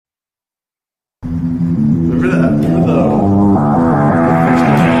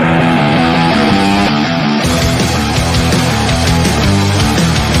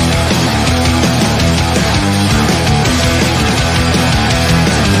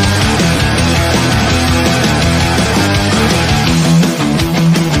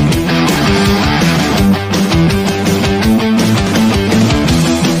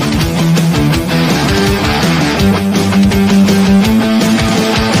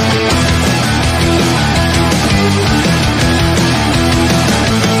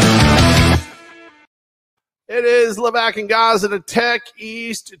Levack and Goz To Tech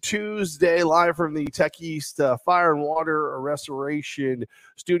East Tuesday, live from the Tech East Fire and Water Restoration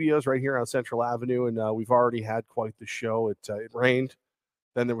Studios right here on Central Avenue. And we've already had quite the show. It rained.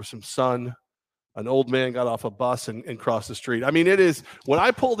 Then there was some sun. An old man got off a bus and crossed the street. I mean, it is, when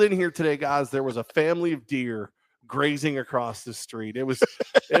I pulled in here today, guys, there was a family of deer grazing across the street. It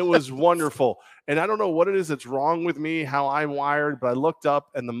was wonderful. And I don't know what it is that's wrong with me, how I'm wired, but I looked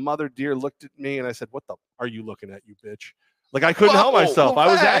up and the mother deer looked at me and I said, "What the are you looking at, you bitch?" Like I couldn't help myself. I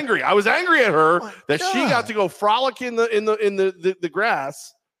was angry. I was angry at her that she got to go frolic in the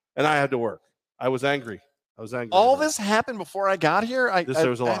grass and I had to work. I was angry. All this happened before I got here. I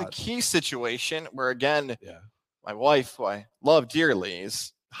had a key situation where, again, my wife, who I love dearly,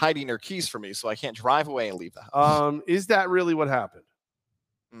 is hiding her keys from me, so I can't drive away and leave the house. Is that really what happened?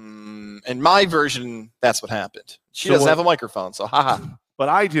 In my version, that's what happened. She doesn't have a microphone, so haha. But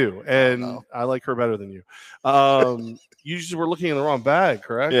I do, and I like her better than you. You just were looking in the wrong bag,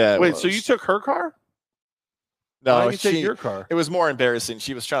 correct? Yeah. Wait, so you took her car? No, why did you take your car? It was more embarrassing.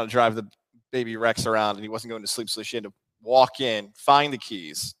 She was trying to drive the baby Rex around, and he wasn't going to sleep, so she had to walk in, find the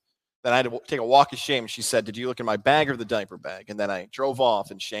keys. Then I had to take a walk of shame. She said, "Did you look in my bag or the diaper bag?" And then I drove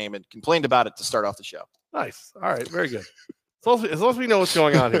off in shame and complained about it to start off the show. Nice. All right. Very good. As long as we know what's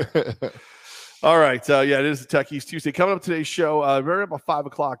going on here. All right. It is the Tech East Tuesday. Coming up today's show, right up at 5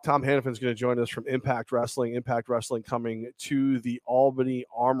 o'clock, Tom Hannifan's going to join us from Impact Wrestling. Impact Wrestling coming to the Albany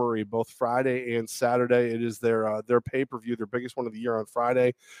Armory both Friday and Saturday. It is their pay-per-view, their biggest one of the year on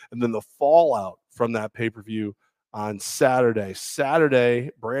Friday. And then the fallout from that pay-per-view on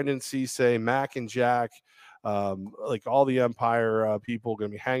Saturday. Brandon Cisse, Mac and Jack, like all the Empire people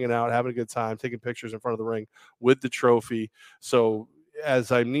going to be hanging out, having a good time, taking pictures in front of the ring with the trophy. So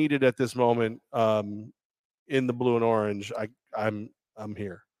as I'm needed at this moment in the blue and orange, I'm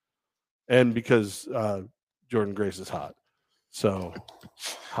here. And because Jordan Grace is hot. So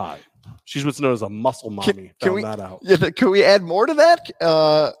hot. She's what's known as a muscle mommy. Found that out. Yeah, can we add more to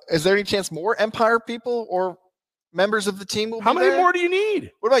that? Is there any chance more Empire people or members of the team will be there? How many more do you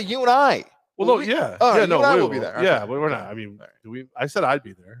need? What about you and I? Well, we will be there. Okay. Yeah, but we're not. I mean, I said I'd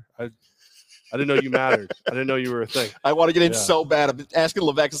be there. I didn't know you mattered. I didn't know you were a thing. I want to get in so bad. I've been asking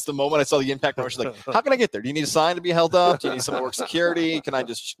Levack since the moment I saw the Impact She's like, "How can I get there? Do you need a sign to be held up? Do you need some more security? Can I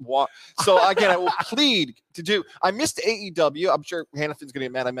just walk?" So again, I will plead to do. I missed AEW. I'm sure Hannifan's going to be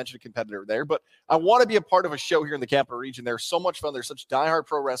mad I mentioned a competitor there, but I want to be a part of a show here in the Capital Region. They're so much fun. They're such diehard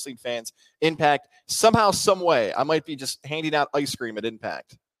pro wrestling fans. Impact, somehow, some way, I might be just handing out ice cream at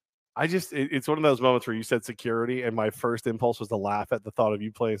Impact. It's one of those moments where you said security, and my first impulse was to laugh at the thought of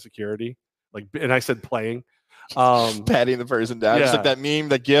you playing security. And I said playing. Patting the person down. Just like that meme,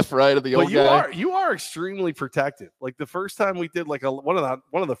 the gif, right, of the old guy. You are extremely protective. Like the first time we did one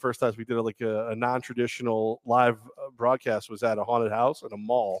of the first times we did a non-traditional live broadcast was at a haunted house at a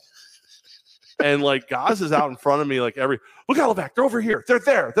mall. And like Goz is out in front of me, like look out, Levack, they're over here, they're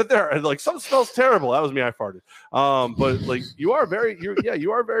there, and like something smells terrible. That was me, I farted. But like you are very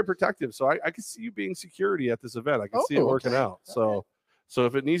protective. So I can see you being security at this event. I can see it working out. So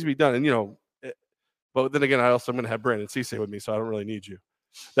if it needs to be done, and but then again, I'm going to have Brandon Cisse with me, so I don't really need you.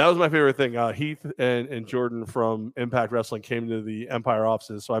 That was my favorite thing. Heath and Jordan from Impact Wrestling came to the Empire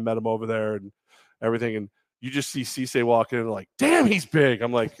offices, so I met him over there and everything. And you just see Cisse walk in and like, damn, he's big.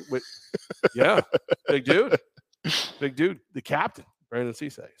 I'm like, wait, yeah, big dude, the captain, Brandon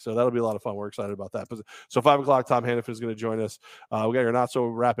Cisse. So that'll be a lot of fun. We're excited about that. So 5 o'clock, Tom Hannifan is going to join us. We got your not so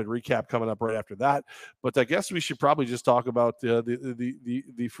rapid recap coming up right after that. But I guess we should probably just talk about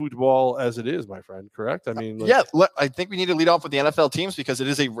the football as it is, my friend. Correct? I mean, I think we need to lead off with the NFL teams because it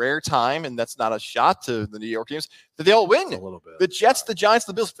is a rare time, and that's not a shot to the New York teams, that they all win. A little bit. The Jets, the Giants,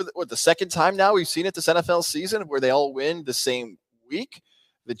 the Bills, for the second time now we've seen it this NFL season where they all win the same week.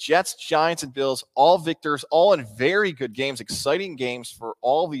 The Jets, Giants, and Bills, all victors, all in very good games, exciting games for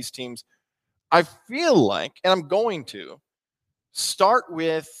all these teams. I feel like, and I'm going to start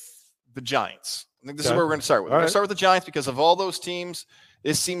with the Giants. I think this is where we're going to start with. We're going to start with the Giants because of all those teams,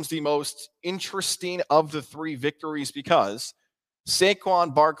 this seems the most interesting of the three victories because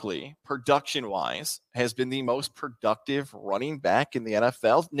Saquon Barkley, production-wise, has been the most productive running back in the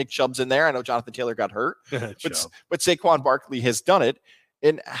NFL. Nick Chubb's in there. I know Jonathan Taylor got hurt, but Saquon Barkley has done it.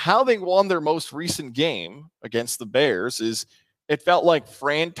 And how they won their most recent game against the Bears is it felt like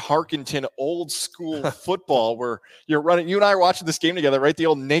Fran Tarkenton old school football where you're running. You and I are watching this game together, right? The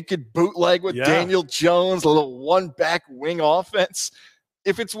old naked bootleg with Daniel Jones, a little one back wing offense.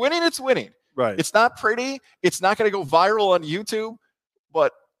 If it's winning, it's winning. Right. It's not pretty. It's not going to go viral on YouTube,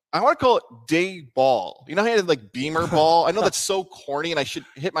 but I want to call it day ball. You know how you had like beamer ball? I know that's so corny and I should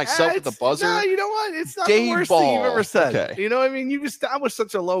hit myself with the buzzer. No, you know what? It's not Day the worst ball. thing you've ever said. Okay. You know what I mean? You've established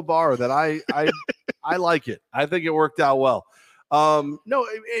such a low bar that I like it. I think it worked out well. No,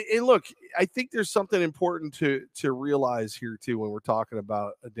 and look, I think there's something important to realize here too when we're talking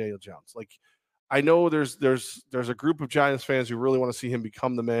about Daniel Jones. Like, I know there's a group of Giants fans who really want to see him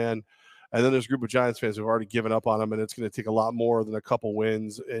become the man. And then there's a group of Giants fans who've already given up on him, and it's going to take a lot more than a couple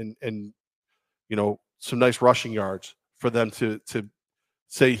wins and some nice rushing yards for them to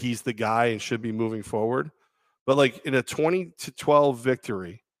say he's the guy and should be moving forward. But like in a 20-12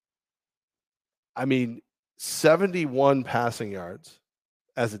 victory, I mean, 71 passing yards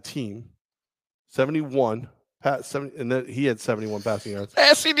as a team, 71 and then he had 71 passing yards.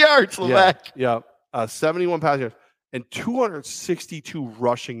 Passing yards, Levack. Yeah, 71 passing yards. And 262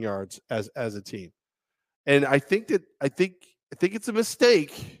 rushing yards as a team. And I think it's a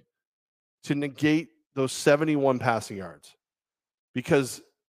mistake to negate those 71 passing yards, because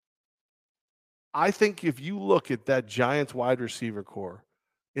I think if you look at that Giants wide receiver core,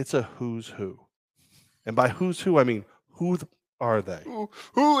 it's a who's who. And by who's who, I mean, who are they?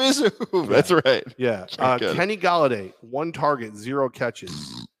 Who is who? Yeah. That's right. Yeah. Kenny Golladay, 1 target, 0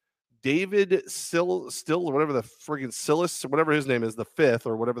 catches. David Still, whatever the friggin' Sillis, whatever his name is, the 5th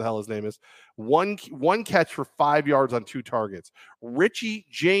or whatever the hell his name is, one catch for 5 yards on 2 targets. Richie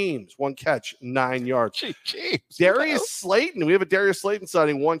James, 1 catch, 9 yards. James, Darius Slayton, we have a Darius Slayton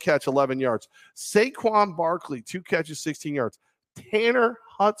signing, 1 catch, 11 yards. Saquon Barkley, 2 catches, 16 yards. Tanner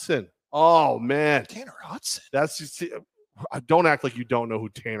Hudson. Oh man, Tanner Hudson. That's just. Don't act like you don't know who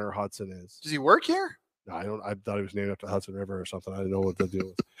Tanner Hudson is. Does he work here? No, I don't. I thought he was named after the Hudson River or something. I didn't know what the deal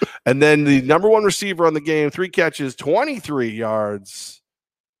was. And then the number 1 receiver on the game, 3 catches, 23 yards.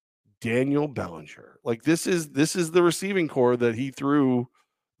 Daniel Bellinger. Like this is the receiving core that he threw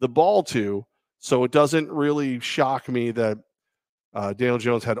the ball to. So it doesn't really shock me that Daniel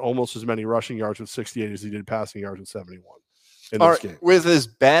Jones had almost as many rushing yards with 68 as he did passing yards with 71 in this game. With as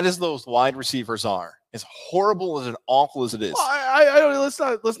bad as those wide receivers are, as horrible as and awful as it is.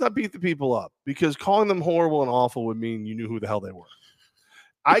 Let's not beat the people up, because calling them horrible and awful would mean you knew who the hell they were.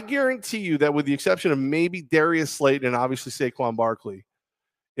 I guarantee you that with the exception of maybe Darius Slayton and obviously Saquon Barkley,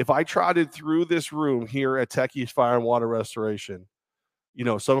 if I trotted through this room here at Techie's Fire and Water Restoration,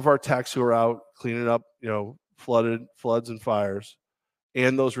 some of our techs who are out cleaning up, floods and fires,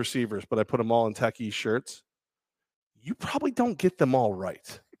 and those receivers, but I put them all in Techie's shirts, you probably don't get them all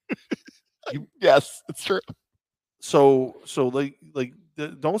right. Yes, it's true. So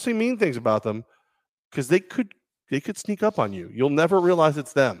don't say mean things about them, because they could sneak up on you. You'll never realize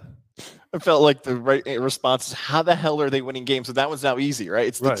it's them. I felt like the right response is, how the hell are they winning games? So that one's now easy, right?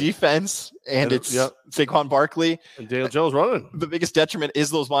 It's the defense and it's Saquon Barkley. And Daniel Jones running. The biggest detriment is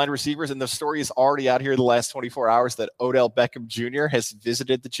those wide receivers. And the story is already out here the last 24 hours that Odell Beckham Jr. has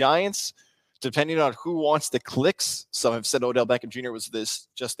visited the Giants. Depending on who wants the clicks, some have said Odell Beckham Jr. was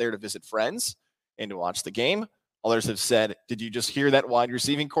just there to visit friends and to watch the game. Others have said, did you just hear that wide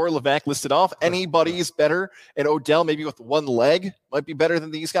receiving core Levack listed off? Anybody's better. And Odell, maybe with 1 leg, might be better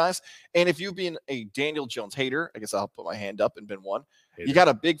than these guys. And if you've been a Daniel Jones hater, I guess I'll put my hand up and been one. You got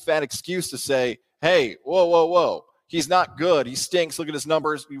a big fat excuse to say, hey, whoa. He's not good. He stinks. Look at his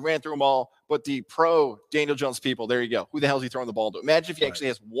numbers. We ran through them all. But the pro Daniel Jones people, there you go. Who the hell is he throwing the ball to? Imagine if he actually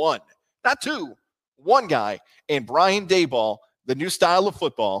has 1, not 2, 1 guy. And Brian Daboll, the new style of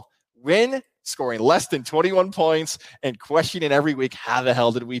football, scoring less than 21 points and questioning every week, how the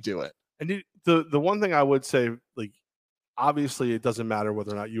hell did we do it? And the one thing I would say, like, obviously it doesn't matter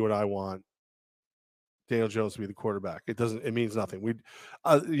whether or not you and I want Daniel Jones to be the quarterback. It means nothing.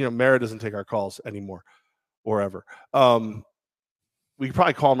 Mara doesn't take our calls anymore or ever. We could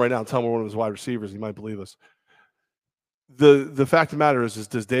probably call him right now and tell him we're one of his wide receivers. He might believe us. The fact of the matter is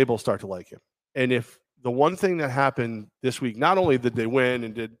does Daboll start to like him? And if the one thing that happened this week, not only did they win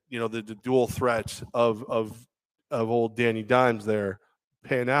and did, the dual threats of old Danny Dimes there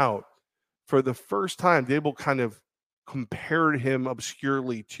pan out, for the first time, Daboll kind of compared him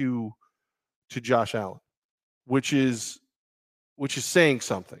obscurely to Josh Allen, which is saying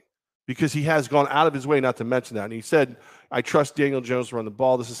something, because he has gone out of his way not to mention that. And he said, I trust Daniel Jones to run the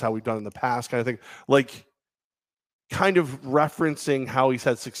ball. This is how we've done in the past, kind of thing. Like, kind of referencing how he's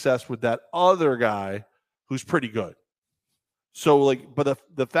had success with that other guy who's pretty good. So, but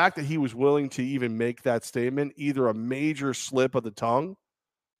the fact that he was willing to even make that statement, either a major slip of the tongue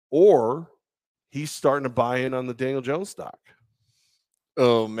or he's starting to buy in on the Daniel Jones stock.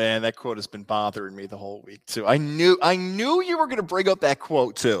 Oh man, that quote has been bothering me the whole week too. I knew you were going to bring up that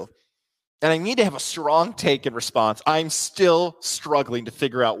quote too. And I need to have a strong take in response. I'm still struggling to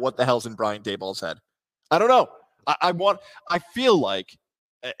figure out what the hell's in Brian Daboll's head. I don't know. I feel like,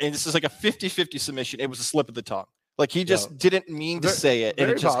 and this is like a 50-50 submission, it was a slip of the tongue. Like he just didn't mean to say it,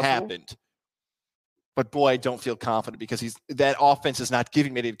 and it just happened. But boy, I don't feel confident because that offense is not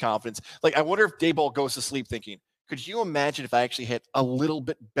giving me any confidence. Like I wonder if Daboll goes to sleep thinking, could you imagine if I actually had a little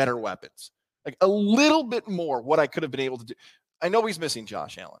bit better weapons? Like a little bit more what I could have been able to do. I know he's missing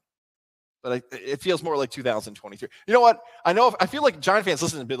Josh Allen, but it feels more like 2023. You know what? I feel like Giant fans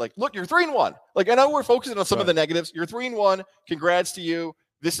listen and be like, look, you're 3-1. Like I know we're focusing on some of the negatives. You're 3-1. Congrats to you.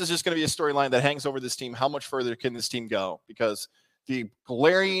 This is just going to be a storyline that hangs over this team. How much further can this team go? Because the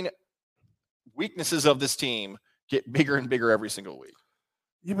glaring weaknesses of this team get bigger and bigger every single week.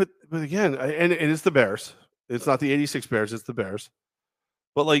 Yeah, but again, and it's the Bears. It's not the 86 Bears. It's the Bears.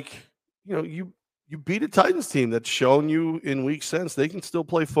 But like, you beat a Titans team that's shown you in weeks since they can still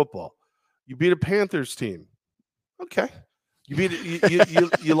play football. You beat a Panthers team. Okay.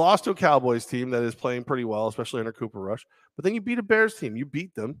 You lost to a Cowboys team that is playing pretty well, especially under Cooper Rush. But then you beat a Bears team. You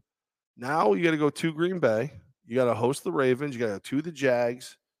beat them. Now you got to go to Green Bay. You got to host the Ravens. You got to go to the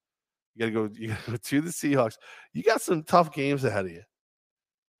Jags. You got to go to the Seahawks. You got some tough games ahead of you.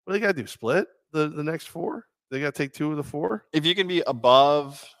 What do they got to do? Split the next 4? They got to take 2 of the 4? If you can be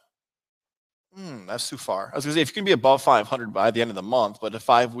above, that's too far. I was going to say, if you can be above 500 by the end of the month, but a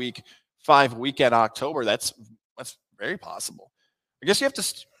 5 weekend October, that's very possible. I guess you have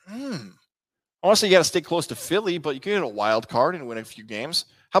to, honestly, you got to stay close to Philly, but you can get a wild card and win a few games.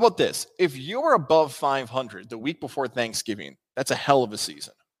 How about this? If you're above 500 the week before Thanksgiving, that's a hell of a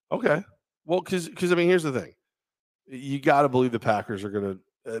season. Okay. Well, because I mean, here's the thing. You got to believe the Packers are going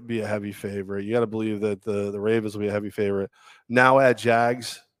to be a heavy favorite. You got to believe that the Ravens will be a heavy favorite. Now at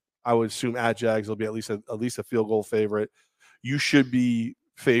Jags, I would assume at Jags will be at least a field goal favorite. You should be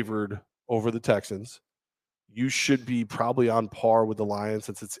favored over the Texans. You should be probably on par with the Lions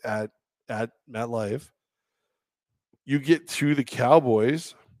since it's at MetLife. You get to the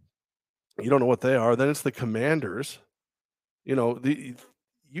Cowboys. You don't know what they are. Then it's the Commanders.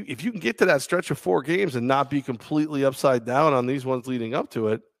 If you can get to that stretch of 4 games and not be completely upside down on these ones leading up to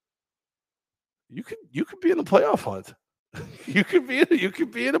it, you could be in the playoff hunt. you could be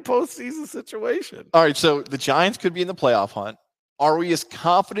in a postseason situation. All right, so the Giants could be in the playoff hunt. Are we as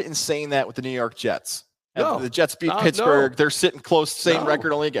confident in saying that with the New York Jets? No, the Jets beat Pittsburgh. No. They're sitting close, same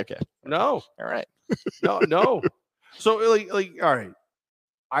record only. Okay. No. All right. No. So like, all right.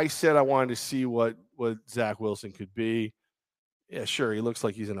 I said I wanted to see what Zach Wilson could be. Yeah, sure. He looks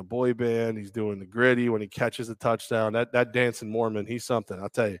like he's in a boy band. He's doing the gritty when he catches a touchdown. That dancing Mormon, he's something. I'll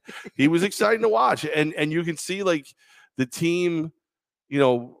tell you. He was exciting to watch. And you can see like the team,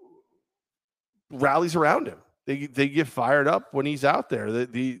 rallies around him. They get fired up when he's out there.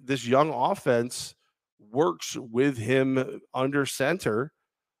 This young offense works with him under center,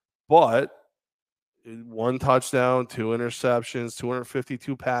 but 1 touchdown, 2 interceptions,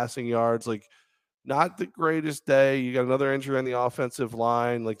 252 passing yards, like not the greatest day. You got another injury on the offensive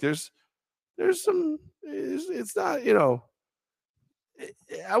line. Like there's some, it's not,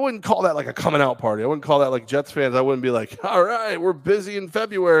 I wouldn't call that like a coming out party. I wouldn't call that like Jets fans. I wouldn't be like, all right, we're busy in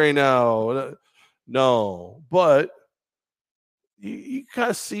February now. No, but you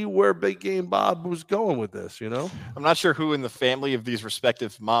kind of see where Big Game Bob was going with this, I'm not sure who in the family of these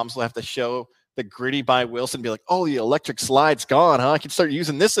respective moms will have to show the gritty by Wilson and be like, oh, the electric slide's gone, huh? I can start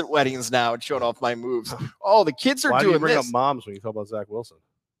using this at weddings now and showing off my moves. Oh, the kids are Why doing do you bring this. up moms when you talk about Zach Wilson?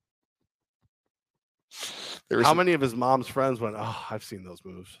 How many of his mom's friends went, oh, I've seen those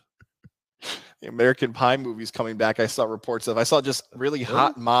moves? The American Pie movie's coming back. I saw reports of. I saw just really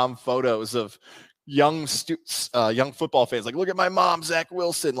hot mom photos of young football fans. Like, look at my mom, Zach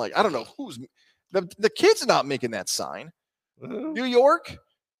Wilson. Like, I don't know who's the kid's not making that sign. New York,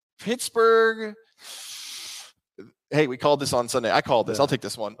 Pittsburgh. Hey, we called this on Sunday. I called this. I'll take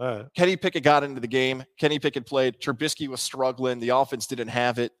this one. Right. Kenny Pickett got into the game. Kenny Pickett played. Trubisky was struggling. The offense didn't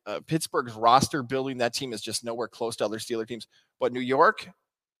have it. Pittsburgh's roster building, that team is just nowhere close to other Steeler teams. But New York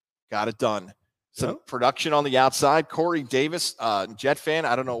got it done. Some production on the outside. Corey Davis, Jet fan.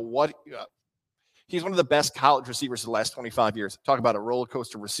 I don't know what. He's one of the best college receivers of the last 25 years. Talk about a roller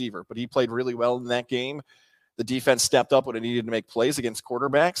coaster receiver. But he played really well in that game. The defense stepped up when it needed to make plays against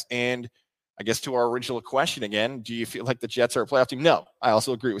quarterbacks. And I guess to our original question again, do you feel like the Jets are a playoff team? No, I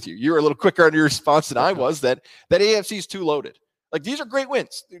also agree with you. You were a little quicker on your response than I was, that AFC is too loaded. Like, these are great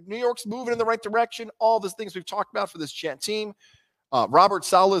wins. New York's moving in the right direction. All the things we've talked about for this Jet team. Robert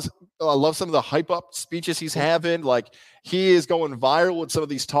Saleh's, I love some of the hype up speeches he's having. Like, he is going viral with some of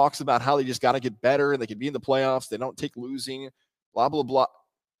these talks about how they just got to get better and they can be in the playoffs. They don't take losing, blah, blah, blah.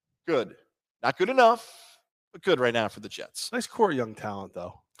 Good. Not good enough, but good right now for the Jets. Nice core young talent,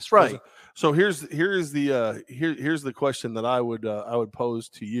 though. That's right. So here's the question that I would pose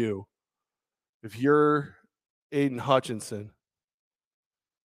to you. If you're Aiden Hutchinson,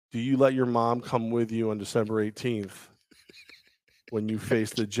 do you let your mom come with you on December 18th when you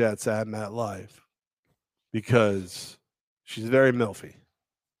face the Jets at MetLife? Because she's very milfy.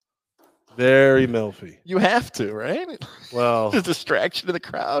 Very milfy. You have to, right? Well, the distraction of the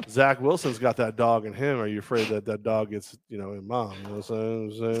crowd. Zach Wilson's got that dog in him. Are you afraid that dog gets, in mom? You know what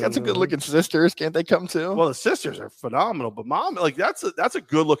I'm saying? He's got some good-looking sisters. Can't they come too? Well, the sisters are phenomenal, but mom, that's a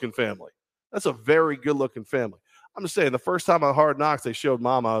good-looking family. That's a very good-looking family. I'm just saying, the first time on Hard Knocks they showed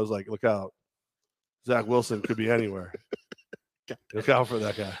mom, I was like, look out. Zach Wilson could be anywhere. Look out for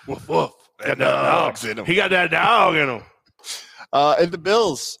that guy. Woof, woof. That dog's in him. He got that dog in him. And the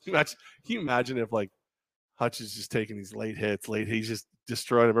Bills. Can you imagine if, like, Hutch is just taking these late hits, he's just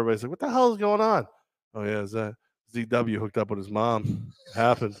destroying him. Everybody's like, what the hell is going on? Oh, yeah, is that ZW hooked up with his mom? It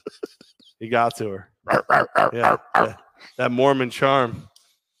happened. He got to her. Yeah, that Mormon charm.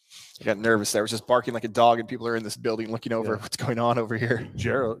 I got nervous there. I was just barking like a dog, and people are in this building looking over what's going on over here.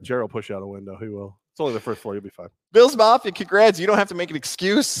 Jared will push out a window. He will. It's only the first floor. You'll be fine. Bills Mafia, congrats. You don't have to make an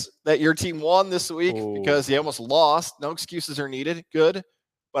excuse that your team won this week because you almost lost. No excuses are needed. Good.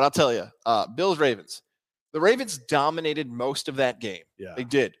 But I'll tell you, Bills Ravens. The Ravens dominated most of that game. Yeah. They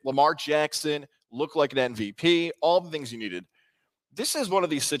did. Lamar Jackson looked like an MVP, all the things you needed. This is one of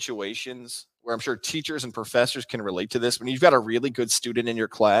these situations where I'm sure teachers and professors can relate to this. When you've got a really good student in your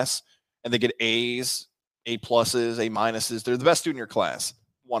class and they get A's, A pluses, A minuses, they're the best student in your class,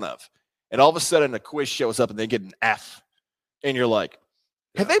 one of. And all of a sudden a quiz shows up and they get an F. And you're like,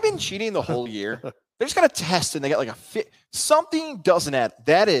 have they been cheating the whole year? They just got a test and they got like a fit. Something doesn't add.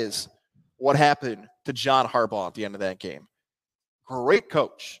 That is what happened to John Harbaugh at the end of that game. Great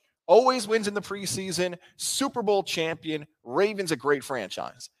coach. Always wins in the preseason. Super Bowl champion. Ravens a great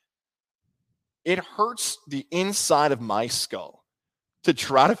franchise. It hurts the inside of my skull to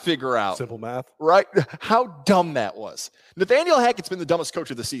try to figure out. Simple math. Right? How dumb that was. Nathaniel Hackett's been the dumbest coach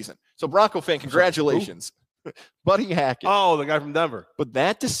of the season. So Bronco fan, congratulations. Buddy Hackett. Oh, the guy from Denver. But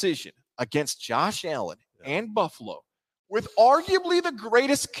that decision against Josh Allen and Buffalo, with arguably the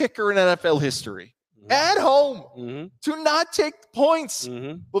greatest kicker in NFL history, at home, to not take points.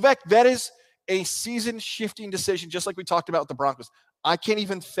 Levack, that is a season-shifting decision, just like we talked about with the Broncos. I can't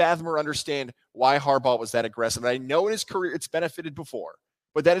even fathom or understand why Harbaugh was that aggressive. And I know in his career it's benefited before,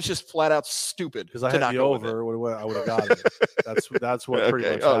 but that is just flat-out stupid. Because I had the over, I would have got it. That's what pretty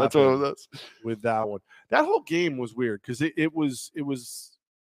much happened. That's what it was with that one. That whole game was weird because it was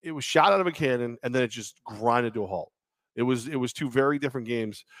shot out of a cannon and then it just grinded to a halt. It was two very different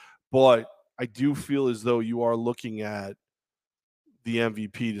games, but I do feel as though you are looking at the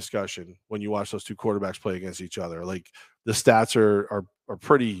MVP discussion when you watch those two quarterbacks play against each other. Like the stats are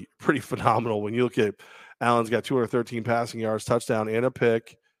pretty phenomenal. When you look at Allen's got 213 passing yards, touchdown, and a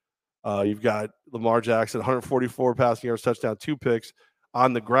pick. You've got Lamar Jackson, 144 passing yards, touchdown, 2 picks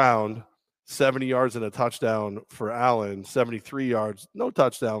on the ground, 70 yards and a touchdown for Allen, 73 yards, no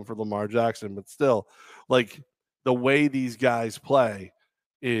touchdown for Lamar Jackson, but still, like the way these guys play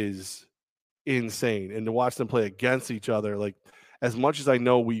is insane. And to watch them play against each other, like as much as I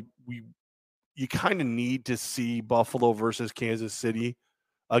know you kind of need to see Buffalo versus Kansas City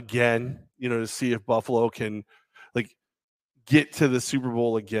again, to see if Buffalo can like get to the Super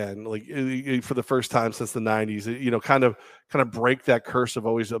Bowl again, like for the first time since the 90s, kind of break that curse of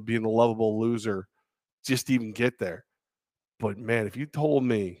always being the lovable loser, just to even get there. But man, if you told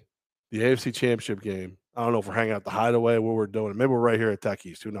me the AFC Championship game, I don't know if we're hanging out the Hideaway, what we're doing, maybe we're right here at Tech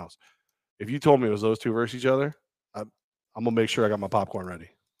East, who knows? If you told me it was those two versus each other, I'm gonna make sure I got my popcorn ready.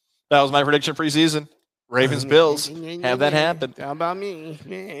 That was my prediction preseason. Ravens Bills. Have that happen. How about me?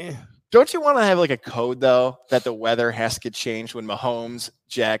 Yeah. Don't you want to have like a code though that the weather has to get changed when Mahomes,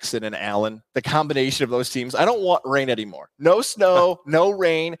 Jackson, and Allen, the combination of those teams? I don't want rain anymore. No snow, no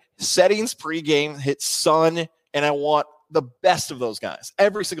rain. Settings pregame hit sun, and I want the best of those guys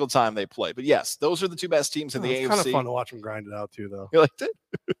every single time they play. But yes, those are the two best teams in the AFC. It's kind of fun to watch them grind it out too, though. You liked it?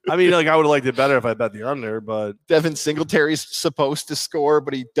 I mean, like I would have liked it better if I bet the under, but Devin Singletary's supposed to score,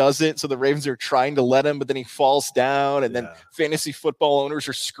 but he doesn't. So the Ravens are trying to let him, but then he falls down, and then fantasy football owners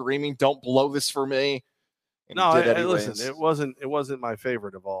are screaming, "Don't blow this for me." And no, listen, it wasn't my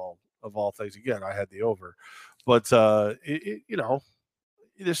favorite of all things. Again, I had the over, but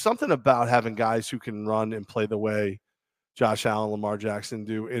there's something about having guys who can run and play the way Josh Allen, Lamar Jackson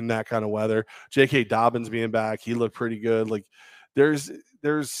do in that kind of weather. J.K. Dobbins being back, he looked pretty good. Like there's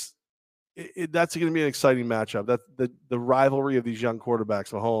that's going to be an exciting matchup. That the rivalry of these young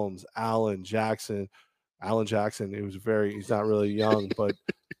quarterbacks, Mahomes, Allen Jackson. He's not really young, but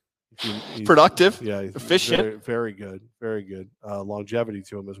he's productive, he's efficient, very good, very good. Longevity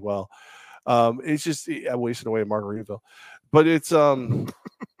to him as well. It's just I'm wasting away in Margaritaville, but it's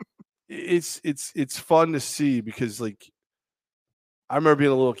it's fun to see because like I remember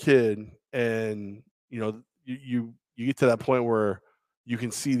being a little kid and you get to that point where you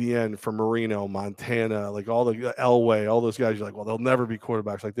can see the end for Marino, Montana, like all the Elway, all those guys. You're like, well, they'll never be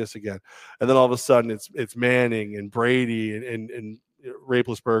quarterbacks like this again. And then all of a sudden, it's Manning and Brady and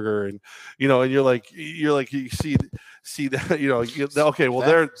Raplesberger, and and you're like you see that okay,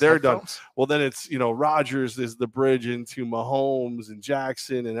 well they're done. Well, then it's Rodgers is the bridge into Mahomes and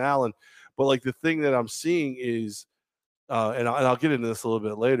Jackson and Allen. But like the thing that I'm seeing is, and I'll get into this a little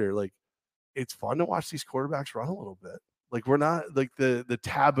bit later. Like it's fun to watch these quarterbacks run a little bit. Like we're not like the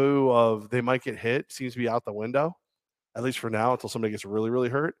taboo of they might get hit seems to be out the window, at least for now, until somebody gets really, really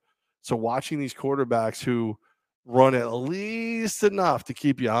hurt. So watching these quarterbacks who run at least enough to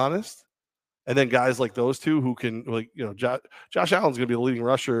keep you honest, and then guys like those two who can Josh Allen's going to be the leading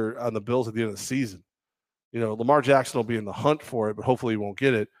rusher on the Bills at the end of the season. Lamar Jackson will be in the hunt for it, but hopefully he won't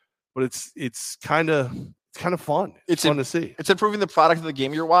get it. But it's kind of fun. It's fun to see. It's improving the product of the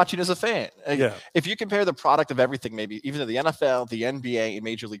game you're watching as a fan. Yeah. If you compare the product of everything, maybe even to the NFL, the NBA, and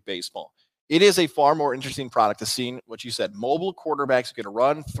Major League Baseball, it is a far more interesting product to see what you said. Mobile quarterbacks who can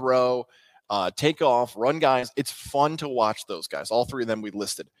run, throw, take off, run guys. It's fun to watch those guys. All three of them we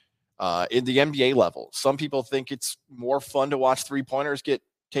listed. In the NBA level, some people think it's more fun to watch three-pointers get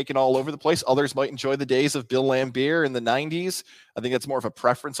taken all over the place. Others might enjoy the days of Bill Laimbeer in the 90s. I think that's more of a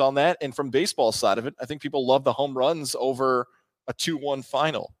preference on that. And from baseball side of it, I think people love the home runs over a 2-1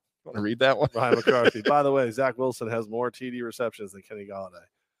 final. Want to read that one? Ryan McCarthy. By the way, Zach Wilson has more TD receptions than Kenny Galladay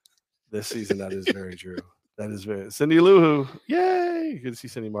this season. That is very true. That is very Cindy Lou Who. Yay! Good to see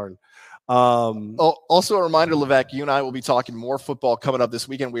Cindy Martin. Also a reminder, Levack, you and I will be talking more football coming up this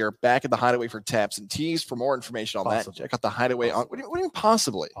weekend. We are back at the Hideaway for Taps and Teas. For more information on that, check out the Hideaway. What do you mean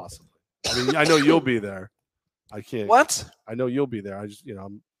possibly? Possibly. I mean, I know you'll be there. I can't. What? I know you'll be there. I just,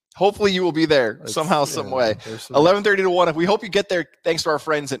 hopefully you will be there somehow, some way. 11:30 to 1. We hope you get there. Thanks to our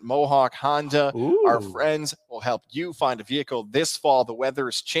friends at Mohawk Honda. Ooh. Our friends will help you find a vehicle this fall. The weather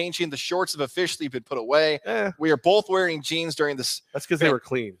is changing. The shorts have officially been put away. We are both wearing jeans during this. That's because they were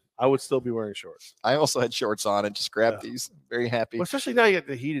clean. I would still be wearing shorts. I also had shorts on and just grabbed these. Very happy. Well, especially now you get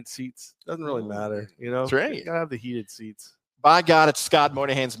the heated seats. Doesn't really matter, That's right. You gotta have the heated seats. By God, it's Scott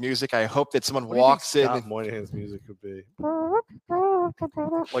Moynihan's music. I hope that someone walks in. Scott Moynihan's music could be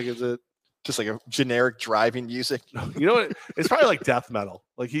like, is it just like a generic driving music? You know what? It's probably like death metal.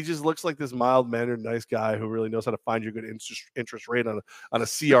 Like he just looks like this mild-mannered, nice guy who really knows how to find you a good interest rate on a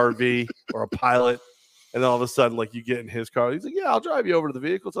CRV or a Pilot. And then all of a sudden, like you get in his car, he's like, "Yeah, I'll drive you over to the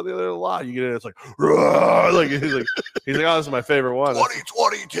vehicle. It's on the other end of the lot." You get in, it's like, he's like, "Oh, this is my favorite one."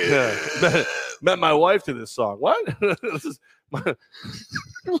 2022. Yeah. Met my wife to this song. What? This is What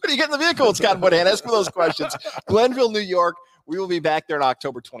do you get in the vehicle? It's Scott Moynihan. Ask me those questions. Glenville, New York. We will be back there on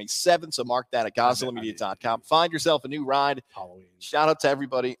October 27th. So mark that at GozToMedia.com. Find yourself a new ride. Halloween. Shout out to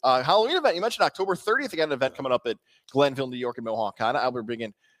everybody. Halloween event. You mentioned October 30th. I got an event coming up at Glenville, New York, and Mohawk Honda. I'll be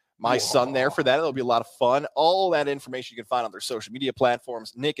bringing my son there for that. It'll be a lot of fun. All that information you can find on their social media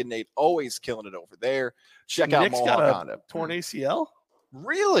platforms. Nick and Nate always killing it over there. Check out Mohawk Honda. Torn ACL?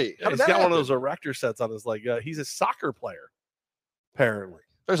 Really? Yeah, he's got one of those erector sets on his leg. He's a soccer player, apparently.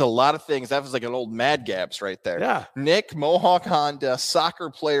 There's a lot of things. That was like an old Mad Gabs right there. Yeah. Nick, Mohawk Honda, soccer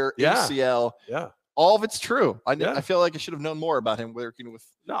player, ACL. Yeah. All of it's true. I feel like I should have known more about him working with.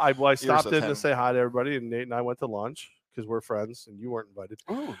 No, I stopped in to say hi to everybody, and Nate and I went to lunch because we're friends, and you weren't invited.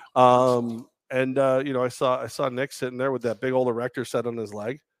 Ooh. I saw Nick sitting there with that big old erector set on his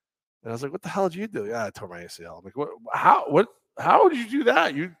leg, and I was like, "What the hell did you do?" "Yeah, I tore my ACL." I'm like, "What? How did you do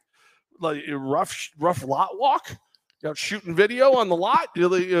that? You like rough lot walk? You out shooting video on the lot?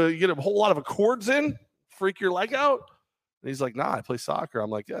 You get a whole lot of accords in, freak your leg out?" And he's like, "Nah, I play soccer." I'm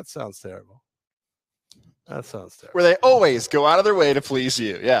like, "That sounds terrible. That sounds terrible." Where they always go out of their way to please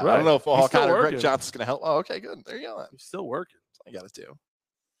you. Yeah. Right. I don't know if Mohawk Honda or Greg Johnson's going to help. Oh, okay, good. There you go. He's still working. That's all you got to do.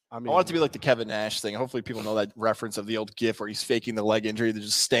 I want it to be like the Kevin Nash thing. Hopefully people know that reference of the old GIF where he's faking the leg injury that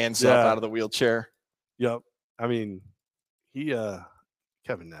just stands up out of the wheelchair. Yep. I mean,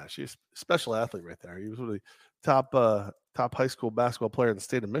 Kevin Nash, he's a special athlete right there. He was one of the top high school basketball player in the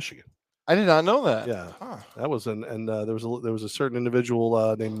state of Michigan. I did not know that. Yeah. That was there was a certain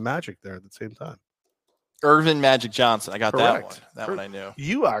individual named Magic there at the same time. Irvin Magic Johnson. I got Correct. that one I knew.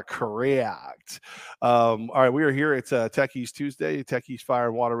 You are correct. All right, we are here. It's Tech East Tuesday, Tech East Fire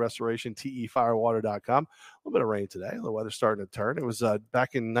and Water Restoration, tefirewater.com. A little bit of rain today. The weather's starting to turn. It was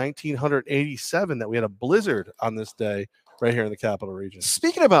back in 1987 that we had a blizzard on this day right here in the Capital Region.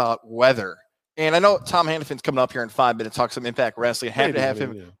 Speaking about weather, and I know Tom Hannifan's coming up here in 5 minutes, talk some Impact Wrestling. Happy to have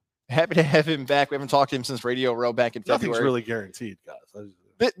him back. We haven't talked to him since Radio Row back in February. Nothing's really guaranteed, guys.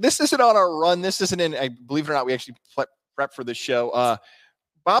 This isn't on our run. This isn't in, believe it or not, we actually prep for this show.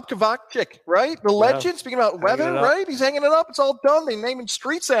 Bob Kovacic, right? The legend. Speaking about weather, right? He's hanging it up. It's all done. They naming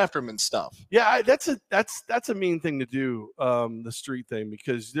streets after him and stuff. Yeah, that's a mean thing to do, the street thing,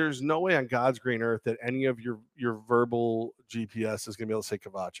 because there's no way on God's green earth that any of your verbal GPS is going to be able to say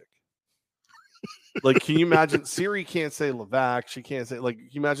Kovacic. Like, can you imagine? Siri can't say Levack. She can't say, like, can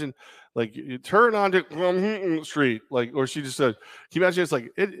you imagine, like, you turn onto street, like, or she just said, can you imagine it's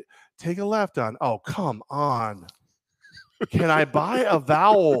like, take a left on, oh, come on. Can I buy a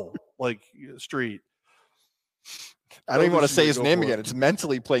vowel, like, street? I don't even want to say his name again. It's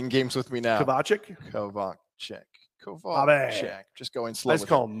mentally playing games with me now. Kovacic? Kovacic. Just going slow. Let's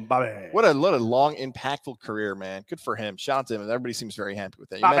call him Bobby. What a long, impactful career, man. Good for him. Shout out to him. Everybody seems very happy with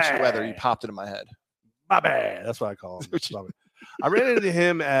that. You mentioned weather. You popped it in my head. Bobby. That's what I call him. Bobby. I ran into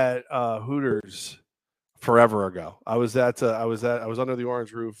him at Hooters forever ago. I was under the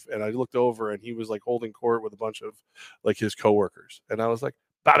orange roof, and I looked over, and he was like holding court with a bunch of like his coworkers, and I was like,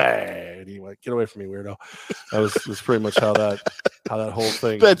 Bobby, and he went, get away from me, weirdo. That was pretty much how that whole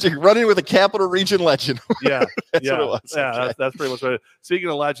thing. That's running with a Capital Region legend. Yeah, that's what it was. Yeah, okay. that's pretty much what it is. Speaking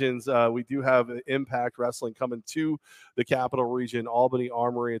of legends, we do have Impact Wrestling coming to the Capital Region, Albany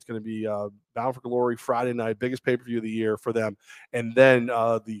Armory. It's going to be Bound for Glory Friday night, biggest pay-per-view of the year for them, and then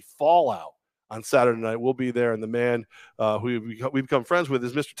the Fallout on Saturday night. We'll be there, and the man who we've become friends with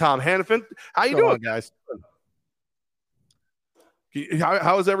is Mr. Tom Hannifan. How you doing, guys?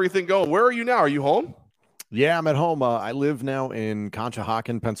 How is everything going? Where are you now? Are you home? Yeah, I'm at home. I live now in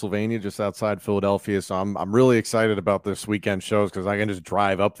Conshohocken, Pennsylvania, just outside Philadelphia. So I'm really excited about this weekend shows because I can just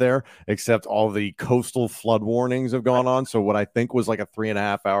drive up there, except all the coastal flood warnings have gone on. So what I think was like a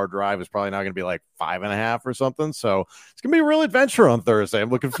 3.5 hour drive is probably now going to be like 5.5 or something. So it's going to be a real adventure on Thursday. I'm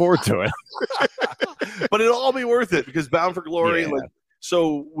looking forward to it. But it'll all be worth it because Bound for Glory. Yeah.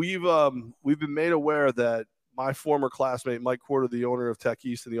 So we've been made aware that my former classmate, Mike Quarter, the owner of Tech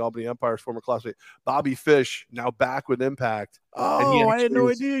East and the Albany Empire's former classmate, Bobby Fish, now back with Impact. Oh, I had no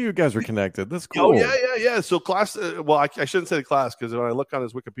idea you guys were connected. That's cool. Oh, yeah. So class, I shouldn't say the class because when I look on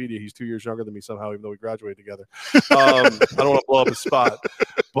his Wikipedia, he's 2 years younger than me somehow, even though we graduated together. I don't want to blow up his spot.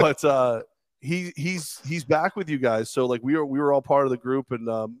 But he's back with you guys. So, like, we were all part of the group,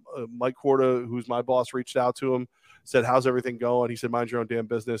 and Mike Quarter, who's my boss, reached out to him. Said, how's everything going? He said, mind your own damn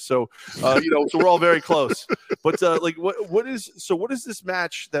business. So, so we're all very close. But what is this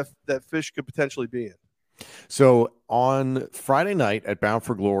match that Fish could potentially be in? So on Friday night at Bound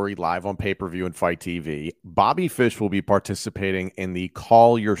for Glory, live on pay-per-view and Fight TV, Bobby Fish will be participating in the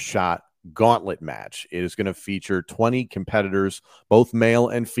Call Your Shot gauntlet match. It is going to feature 20 competitors, both male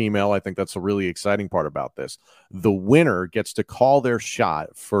and female. I think that's a really exciting part about this. The winner gets to call their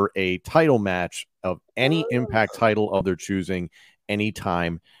shot for a title match of any Impact title of their choosing,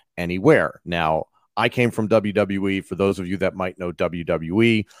 anytime, anywhere. Now, I came from WWE. For those of you that might know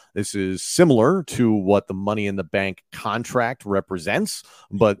WWE, this is similar to what the Money in the Bank contract represents,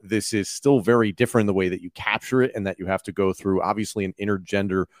 but this is still very different in the way that you capture it and that you have to go through, obviously, an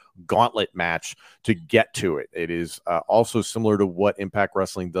intergender gauntlet match to get to it. It is also similar to what Impact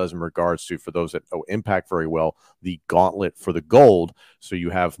Wrestling does in regards to, for those that know Impact very well, the gauntlet for the gold. So you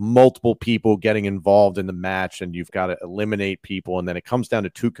have multiple people getting involved in the match, and you've got to eliminate people, and then it comes down to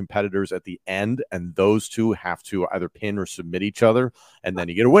 2 competitors at the end, and those 2 have to either pin or submit each other, and then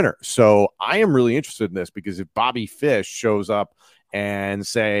you get a winner. So I am really interested in this because if Bobby Fish shows up and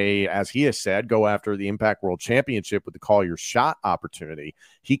say, as he has said, go after the Impact World Championship with the Call Your Shot opportunity,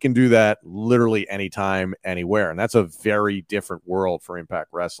 he can do that literally anytime, anywhere. And that's a very different world for Impact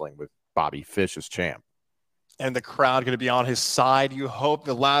Wrestling with Bobby Fish as champ. And the crowd going to be on his side. You hope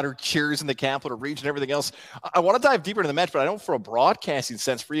the louder cheers in the Capital Region, everything else. I want to dive deeper into the match, but I don't for a broadcasting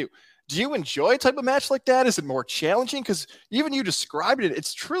sense for you. Do you enjoy a type of match like that? Is it more challenging? Because even you described it,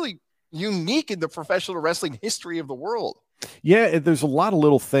 it's truly unique in the professional wrestling history of the world. Yeah, there's a lot of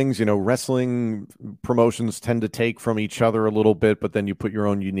little things, wrestling promotions tend to take from each other a little bit, but then you put your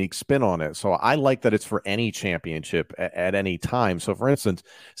own unique spin on it. So I like that it's for any championship at any time. So for instance,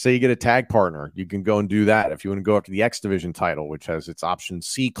 say you get a tag partner, you can go and do that. If you want to go after the X Division title, which has its option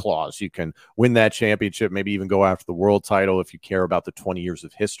C clause, you can win that championship, maybe even go after the world title if you care about the 20 years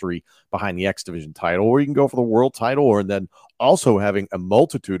of history behind the X Division title, or you can go for the world title, or then also having a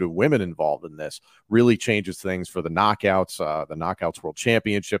multitude of women involved in this really changes things for the Knockouts World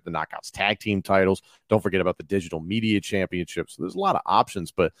Championship, the Knockouts Tag Team titles. Don't forget about the Digital Media Championship. So there's a lot of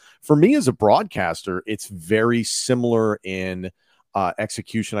options. But for me as a broadcaster, it's very similar in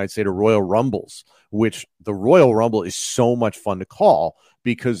execution, I'd say, to Royal Rumbles, which the Royal Rumble is so much fun to call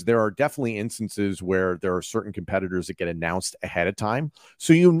because there are definitely instances where there are certain competitors that get announced ahead of time.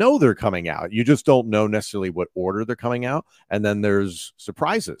 So they're coming out. You just don't know necessarily what order they're coming out. And then there's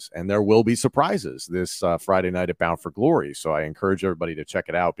surprises, and there will be surprises this Friday night at Bound for Glory. So I encourage everybody to check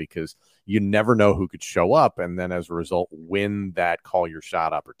it out because you never know who could show up. And then as a result, win that call your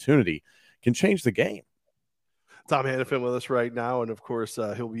shot opportunity can change the game. Tom Hannifan with us right now, and of course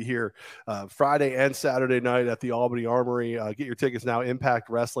he'll be here Friday and Saturday night at the Albany Armory. Get your tickets now,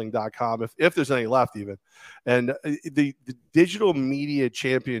 impactwrestling.com, if there's any left even. And the digital media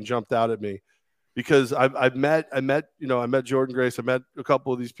champion jumped out at me because I met Jordan Grace, I met a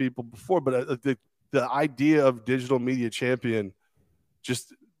couple of these people before, but the idea of digital media champion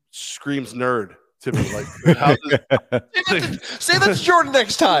just screams nerd to me. Like, say that to Jordan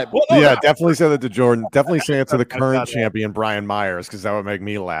next time. Definitely say that to Jordan. Definitely say it to the current champion, Brian Myers, because that would make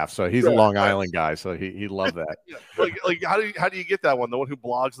me laugh. So he's a Long Island guy, so he'd love that. Yeah. Like how do you get that one? The one who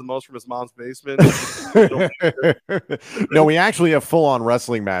blogs the most from his mom's basement? No, we actually have full-on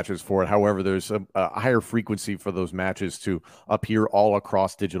wrestling matches for it. However, there's a higher frequency for those matches to appear all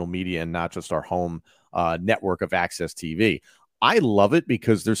across digital media and not just our home network of Access TV. I love it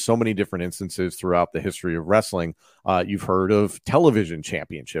because there's so many different instances throughout the history of wrestling. You've heard of television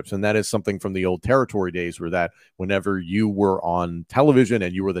championships, and that is something from the old territory days where that whenever you were on television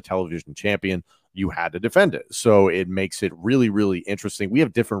and you were the television champion, you had to defend it. So it makes it really, really interesting. We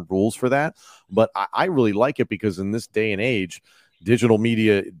have different rules for that, but I really like it because in this day and age, digital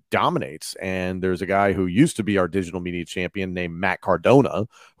media dominates. And there's a guy who used to be our digital media champion named Matt Cardona,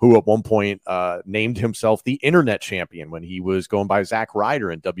 who at one point named himself the internet champion when he was going by Zack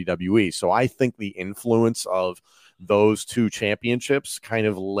Ryder in WWE. So I think the influence of those two championships kind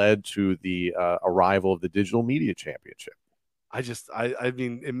of led to the arrival of the digital media championship. I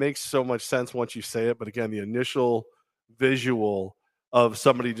mean, it makes so much sense once you say it. But again, the initial visual of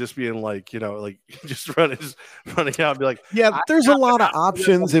somebody just being like, just running out and be like, yeah, there's a lot of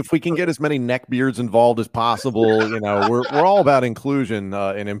options. If we can get as many neckbeards involved as possible, we're all about inclusion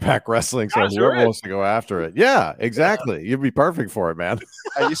in Impact Wrestling. So whoever wants to go after it. Yeah, exactly. You'd be perfect for it, man.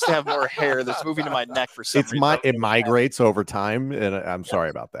 I used to have more hair that's moving to my neck for some reason. It migrates over time. And I'm sorry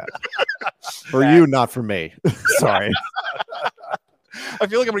about that. For you, not for me. Sorry. I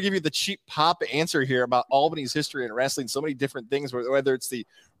feel like I'm going to give you the cheap pop answer here about Albany's history in wrestling. So many different things, whether it's the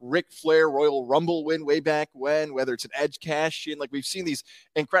Ric Flair Royal Rumble win way back when, whether it's an Edge cash in, like we've seen these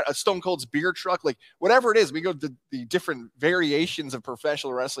incredible Stone Cold's beer truck, like whatever it is, we go to the different variations of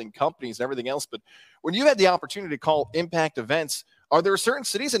professional wrestling companies and everything else. But when you had the opportunity to call Impact events, are there certain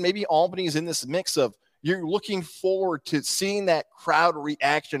cities, and maybe Albany's in this mix of you're looking forward to seeing that crowd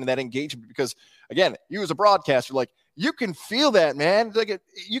reaction and that engagement? Because again, you as a broadcaster, like, you can feel that, man.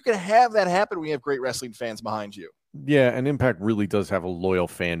 You can have that happen when you have great wrestling fans behind you. Yeah, and Impact really does have a loyal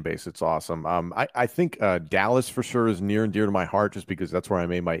fan base. It's awesome. I think Dallas for sure is near and dear to my heart just because that's where I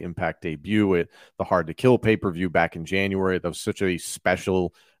made my Impact debut at the Hard to Kill pay-per-view back in January. That was such a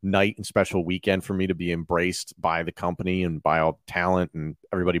special night and special weekend for me to be embraced by the company and by all the talent and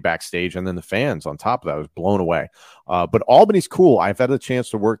everybody backstage, and then the fans on top of that. I was blown away. But Albany's cool. I've had a chance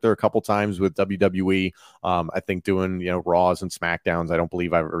to work there a couple times with WWE. I think doing Raws and SmackDowns. I don't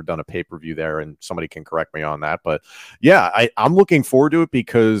believe I've ever done a pay-per-view there, and somebody can correct me on that. But yeah, I'm looking forward to it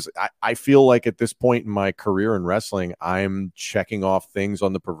because I feel like at this point in my career in wrestling, I'm checking off things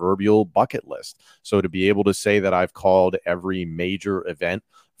on the proverbial bucket list. So to be able to say that I've called every major event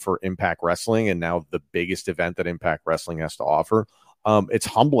for Impact Wrestling and now the biggest event that Impact Wrestling has to offer, it's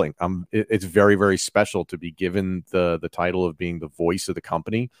humbling. It's very, very special to be given the title of being the voice of the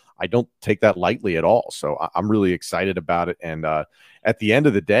company. I don't take that lightly at all. So I'm really excited about it. And at the end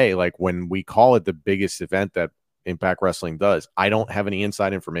of the day, like when we call it the biggest event that Impact Wrestling does, I don't have any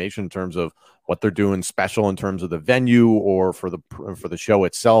inside information in terms of what they're doing special in terms of the venue or for the show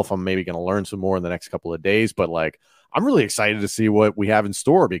itself. I'm maybe going to learn some more in the next couple of days, but like I'm really excited to see what we have in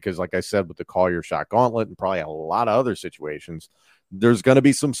store because, like I said, with the Call Your Shot Gauntlet and probably a lot of other situations, there's going to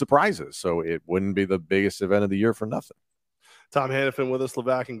be some surprises. So it wouldn't be the biggest event of the year for nothing. Tom Hannifan with us,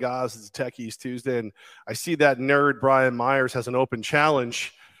 Levack and Goz. It's Techies Tuesday, and I see that nerd Brian Myers has an open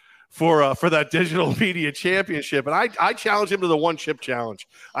challenge for that digital media championship, and I challenge him to the one chip challenge.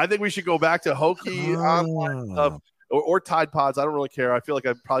 I think we should go back to hokey online stuff or Tide Pods. I don't really care. I feel like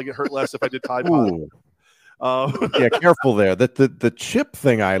I'd probably get hurt less if I did Tide Pods. Yeah, careful there. The chip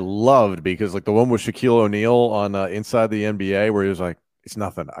thing I loved because like the one with Shaquille O'Neal on Inside the NBA where he was like, it's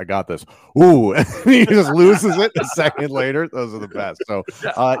nothing. I got this. Ooh, and he just loses it a second later. Those are the best. So,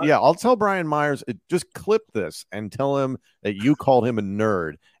 yeah, I'll tell Brian Myers, just clip this and tell him that you called him a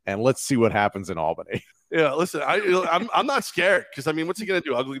nerd, and let's see what happens in Albany. Yeah, listen, I'm not scared because I mean, what's he gonna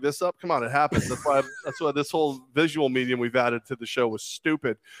do? Ugly this up? Come on, it happens. That's why this whole visual medium we've added to the show was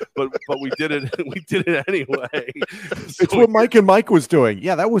stupid, but we did it. We did it anyway. It's what Mike and Mike was doing.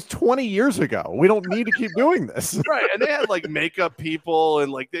 Yeah, that was 20 years ago. We don't need to keep doing this. Right, and they had like makeup people and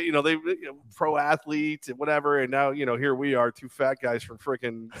like they pro athletes and whatever, and now here we are, two fat guys from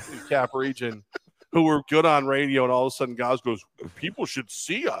freaking Cap region who were good on radio, and all of a sudden Goz goes, people should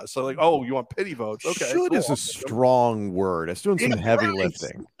see us. I'm like, oh, you want pity votes? Okay. Should is a strong word. It's doing some heavy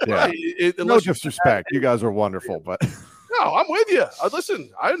lifting. Yeah. Right. No disrespect. You guys are wonderful, but no, I'm with you.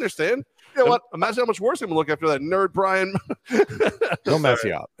 Listen, I understand. You know what? Imagine how much worse I'm gonna look after that nerd Brian. He'll mess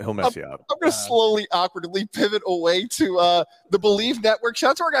you up. He'll mess you up. I'm gonna slowly, awkwardly pivot away to the Believe Network. Shout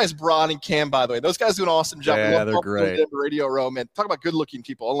out to our guys Bron and Cam, by the way. Those guys do an awesome job. Yeah, they're great. Radio Row, man. Talk about good-looking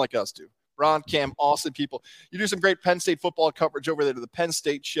people, unlike us two. Ron, Cam, awesome people. You do some great Penn State football coverage over there to the Penn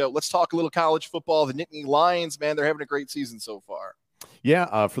State Show. Let's talk a little college football. The Nittany Lions, man, they're having a great season so far.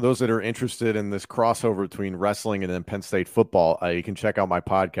 Yeah, for those that are interested in this crossover between wrestling and then Penn State football, you can check out my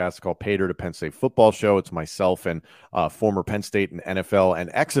podcast called Pater to Penn State Football Show. It's myself and former Penn State and NFL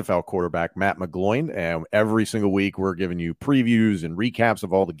and XFL quarterback Matt McGloin. And every single week, we're giving you previews and recaps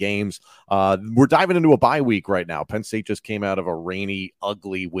of all the games. We're diving into a bye week right now. Penn State just came out of a rainy,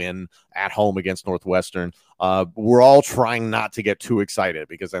 ugly win at home against Northwestern. We're all trying not to get too excited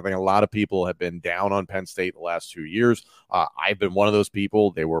because I think a lot of people have been down on Penn State the last 2 years. I've been one of those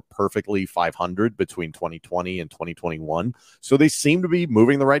people. They were perfectly 500 between 2020 and 2021. So they seem to be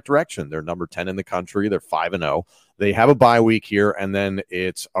moving the right direction. They're number 10 in the country. They're 5-0. They have a bye week here, and then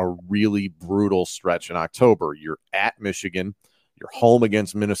it's a really brutal stretch in October. You're at Michigan. You're home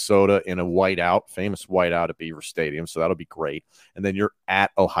against Minnesota in a whiteout, famous whiteout at Beaver Stadium. So that'll be great. And then you're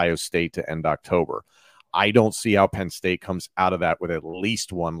at Ohio State to end October. I don't see how Penn State comes out of that with at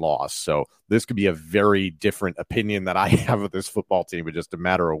least one loss. So this could be a very different opinion that I have of this football team in just a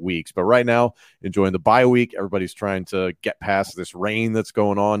matter of weeks. But right now, enjoying the bye week. Everybody's trying to get past this rain that's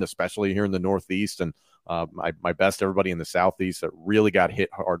going on, especially here in the Northeast. And my best to everybody in the Southeast that really got hit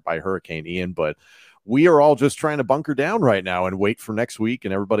hard by Hurricane Ian. But we are all just trying to bunker down right now and wait for next week.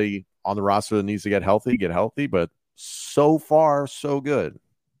 And everybody on the roster that needs to get healthy. But so far, so good.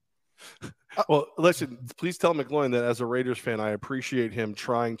 Well, listen, please tell McGloin that as a Raiders fan, I appreciate him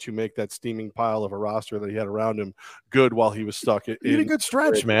trying to make that steaming pile of a roster that he had around him good while he was stuck. He did a good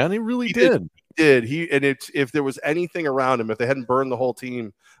stretch, man. He really did. If there was anything around him, if they hadn't burned the whole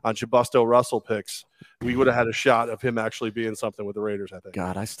team on Chabusto Russell picks, we would have had a shot of him actually being something with the Raiders, I think.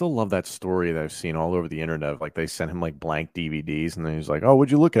 God, I still love that story that I've seen all over the internet. Like they sent him like blank DVDs, and then he's like, "Oh,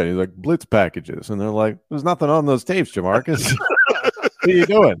 what'd you look at?" He's like, "Blitz packages," and they're like, "There's nothing on those tapes, Jamarcus." What are you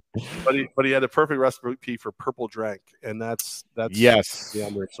doing? But he had a perfect recipe for purple drank, and that's yes, the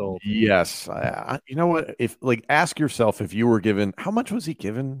undersold. Yes, you know what? If ask yourself if you were given how much was he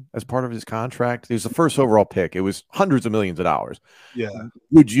given as part of his contract? It was the first overall pick. It was hundreds of millions of dollars. Yeah.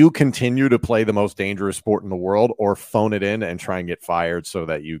 Would you continue to play the most dangerous sport in the world, or phone it in and try and get fired so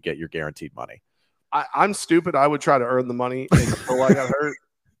that you get your guaranteed money? I'm stupid. I would try to earn the money until I got hurt.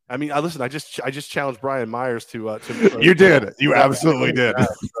 I mean, listen. I just challenged Brian Myers to you did. You absolutely did.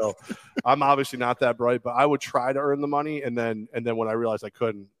 So I'm obviously not that bright, but I would try to earn the money, and then when I realized I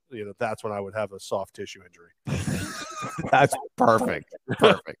couldn't, that's when I would have a soft tissue injury. That's perfect.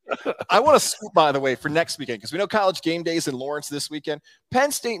 Perfect. I want to scoop, by the way, for next weekend because we know College Game Days in Lawrence this weekend.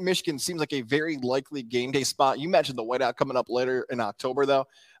 Penn State, Michigan seems like a very likely game day spot. You mentioned the whiteout coming up later in October, though.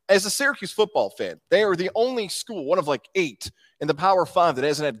 As a Syracuse football fan, they are the only school, one of like 8 in the Power 5 that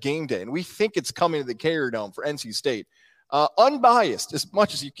hasn't had game day, and we think it's coming to the Carrier Dome for NC State. Unbiased as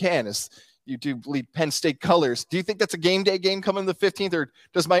much as you can, as you do bleed Penn State colors. Do you think that's a game day game coming the 15th, or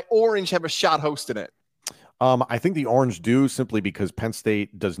does my orange have a shot hosting it? I think the Orange do, simply because Penn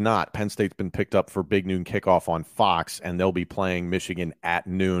State does not. Penn State's been picked up for big noon kickoff on Fox, and they'll be playing Michigan at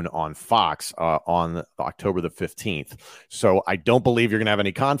noon on Fox on October the 15th. So I don't believe you're going to have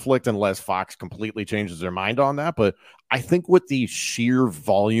any conflict unless Fox completely changes their mind on that. But I think with the sheer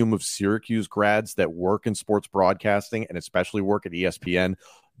volume of Syracuse grads that work in sports broadcasting and especially work at ESPN,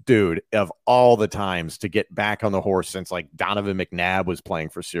 dude, of all the times to get back on the horse since like Donovan McNabb was playing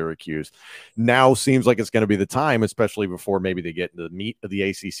for Syracuse, now seems like it's going to be the time, especially before maybe they get into the meat of the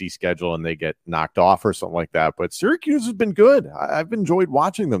ACC schedule and they get knocked off or something like that. But Syracuse has been good. I've enjoyed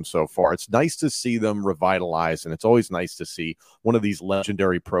watching them so far. It's nice to see them revitalize, and it's always nice to see one of these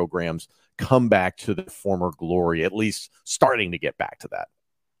legendary programs come back to the former glory, at least starting to get back to that.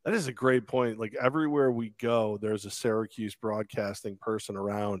 That is a great point. Like everywhere we go, there's a Syracuse broadcasting person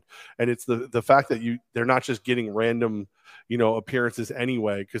around, and it's the fact that they're not just getting random, appearances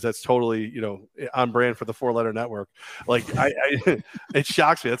anyway, because that's totally, on brand for the 4-letter network. Like it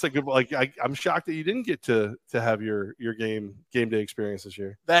shocks me. That's a good. Like I'm shocked that you didn't get to have your game day experience this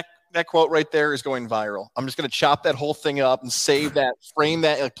year. That quote right there is going viral. I'm just going to chop that whole thing up and save that, frame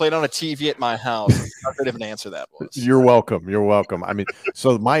that, like play it on a TV at my house. How good of an answer that was. You're welcome. You're welcome. I mean,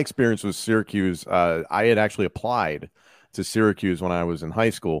 so my experience with Syracuse, I had actually applied to Syracuse when I was in high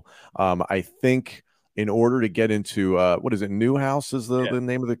school. I think in order to get into, what is it? Newhouse is the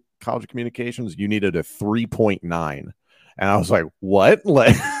name of the College of Communications. You needed a 3.9. And I was like, what?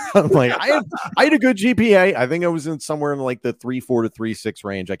 Like, I'm like, I had a good GPA. I think I was in somewhere in like the 3.4 to 3.6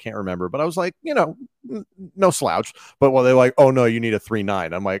 range. I can't remember, but I was like, no slouch. But they're like, oh no, you need a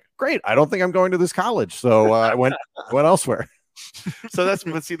 3.9. I'm like, great. I don't think I'm going to this college. So I went elsewhere. So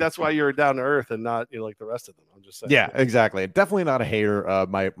that's why you're down to earth and not like the rest of them. I'm just saying. Yeah, exactly. Definitely not a hater.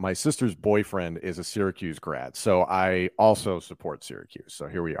 My sister's boyfriend is a Syracuse grad, so I also support Syracuse. So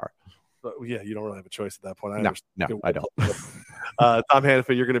here we are. But yeah, you don't really have a choice at that point. No, I don't. Tom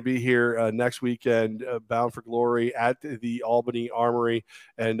Hannifan, you're going to be here next weekend, bound for glory at the Albany Armory,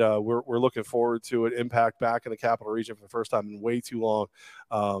 and we're looking forward to it. Impact back in the Capital Region for the first time in way too long.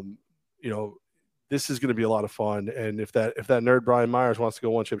 This is going to be a lot of fun, and if that nerd Brian Myers wants to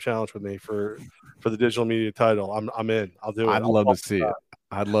go one chip challenge with me for the digital media title, I'm in. I'll do it. I'd love to see it.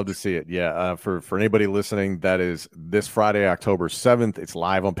 I'd love to see it. Yeah. For anybody listening, that is this Friday, October 7th. It's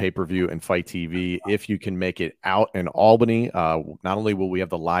live on pay-per-view and Fight TV. If you can make it out in Albany, not only will we have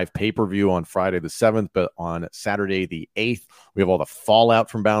the live pay-per-view on Friday the 7th, but on Saturday the 8th, we have all the fallout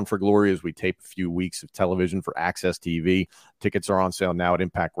from Bound for Glory as we tape a few weeks of television for Access TV. Tickets are on sale now at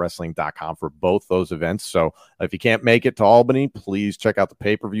impactwrestling.com for both those events. So if you can't make it to Albany, please check out the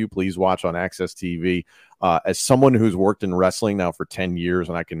pay-per-view. Please watch on Access TV. As someone who's worked in wrestling now for 10 years,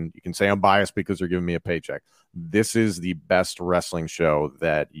 and you can say I'm biased because they're giving me a paycheck, this is the best wrestling show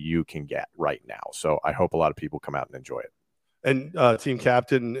that you can get right now. So I hope a lot of people come out and enjoy it. And team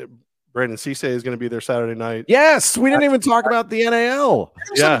captain Brandon Cisse is going to be there Saturday night. Yes, we didn't even talk about the NAL.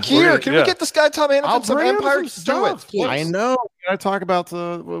 Can we get this guy Tom Hannifan some Empire? Do it, please. I know. We got to talk about a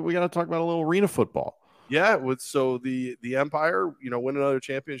little arena football. Yeah, so the Empire, win another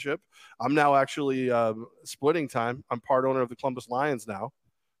championship. I'm now actually splitting time. I'm part owner of the Columbus Lions now.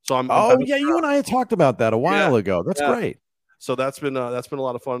 So I'm. You and I had talked about that a while ago. That's great. So that's been a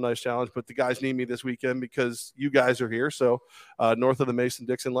lot of fun, nice challenge. But the guys need me this weekend because you guys are here. So north of the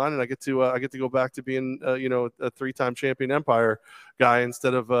Mason-Dixon line, and I get to go back to being a 3-time champion Empire guy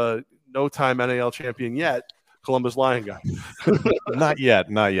instead of a no-time NAL champion yet. Columbus Lion guy. Not yet.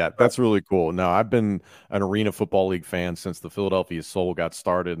 That's really cool. No, I've been an Arena Football League fan since the Philadelphia Soul got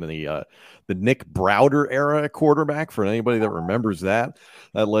started in the Nick Browder era at quarterback. For anybody that remembers that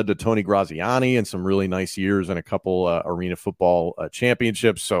led to Tony Graziani and some really nice years and a couple Arena Football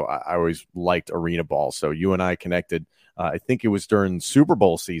championships. So I always liked Arena Ball. So you and I connected. I think it was during Super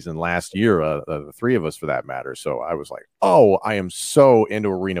Bowl season last year, the three of us for that matter. So I was like, oh, I am so into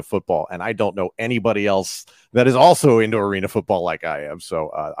arena football, and I don't know anybody else that is also into arena football like I am.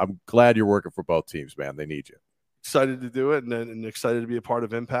 So I'm glad you're working for both teams, man. They need you. Excited to do it and excited to be a part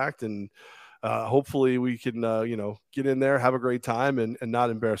of Impact. And hopefully we can, get in there, have a great time, and not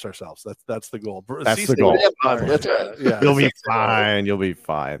embarrass ourselves. That's the goal. That's the goal. Yeah, You'll be fine. You'll be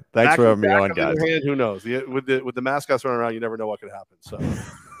fine. Thanks for having me on, guys. Who knows? With the mascots running around, you never know what could happen. So,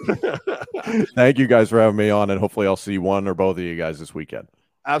 thank you guys for having me on, and hopefully I'll see one or both of you guys this weekend.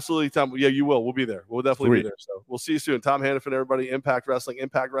 Absolutely, Tom. Yeah, you will. We'll be there. We'll definitely be there. So we'll see you soon. Tom Hannifan, everybody, Impact Wrestling,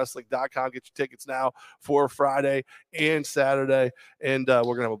 impactwrestling.com. Get your tickets now for Friday and Saturday. And we're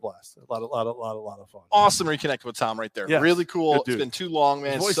going to have a blast. A lot of fun. Awesome reconnect with Tom right there. Yes. Really cool. It's been too long,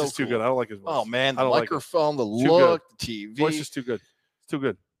 man. His voice is too good. I don't like his voice. Oh, man. The microphone, the look, the TV. Voice is too good. It's too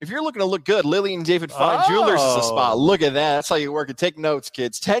good. If you're looking to look good, Lily and David Fine Jewelers is a spot. Look at that. That's how you work it. Take notes,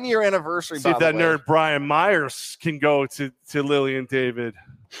 kids. 10-year anniversary. See if that nerd Brian Myers can go to Lily and David.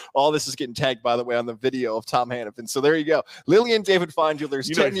 All this is getting tagged, by the way, on the video of Tom Hannifan. So there you go. Lily and David Fine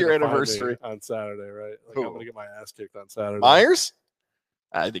Jewelers, 10-year anniversary. On Saturday, right? Like, I'm going to get my ass kicked on Saturday. Myers?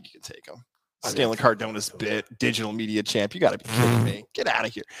 I think you can take him. Stanley Cardona's digital media champ. You got to be kidding me. Get out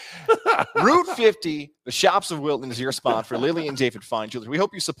of here. Route 50, the Shoppes of Wilton is your spot for Lily and David Fine Jewelers. We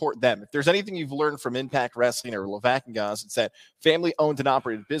hope you support them. If there's anything you've learned from Impact Wrestling or Levack and Goz, it's that family-owned and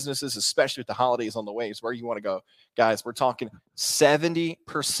operated businesses, especially with the holidays on the way, is where you want to go. Guys, we're talking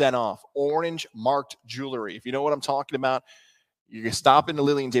 70% off orange-marked jewelry. If you know what I'm talking about, you can stop into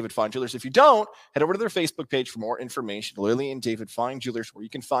Lily and David Fine Jewelers. If you don't, head over to their Facebook page for more information. Lily and David Fine Jewelers, where you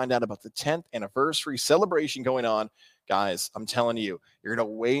can find out about the 10th anniversary celebration going on. Guys, I'm telling you, you're going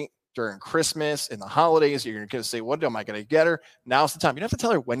to wait during Christmas and the holidays. You're going to say, what am I going to get her? Now's the time. You don't have to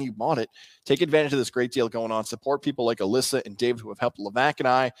tell her when you bought it. Take advantage of this great deal going on. Support people like Alyssa and David who have helped Levack and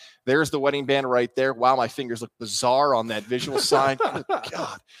I. There's the wedding band right there. Wow, my fingers look bizarre on that visual side. Good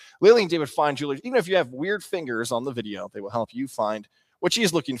God. Lily and David Fine Jewelers, even if you have weird fingers on the video, they will help you find what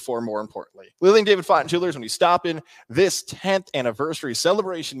she's looking for, more importantly. Lily and David Fine Jewelers, when you stop in this 10th anniversary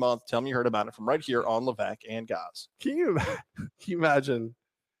celebration month, tell me you heard about it from right here on Levack and Goz. Can you imagine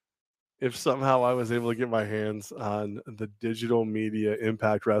if somehow I was able to get my hands on the digital media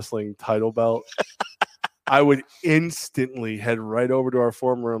Impact Wrestling title belt? I would instantly head right over to our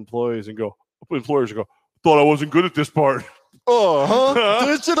former employees and go, thought I wasn't good at this part.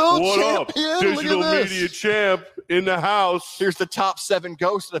 Digital champion. Digital media champ in the house. Here's the top 7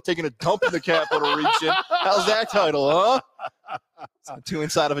 ghosts that have taken a dump in the Capital Region. How's that title, huh? It's not too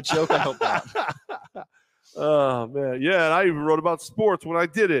inside of a joke. I hope not. Oh man, yeah, and I even wrote about sports when I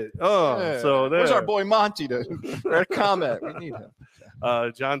did it. So there. Where's our boy Monty to write a comment? We need him.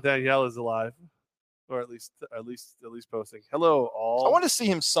 John Danielle is alive, or at least posting. Hello, all. I want to see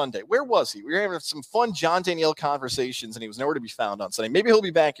him Sunday. Where was he? We were having some fun John Danielle conversations, and he was nowhere to be found on Sunday. Maybe he'll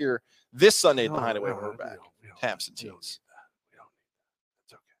be back here this Sunday at the Hideaway when we're back. Taps and teams. We don't need that.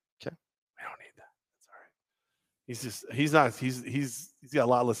 It's okay. We don't need that. It's all right. He's got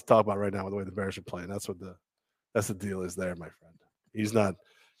a lot less to talk about right now with the way the Bears are playing. That's the deal is there, my friend. He's not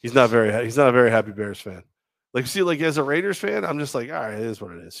a very happy Bears fan. Like, see, like as a Raiders fan, I'm just like, all right, it is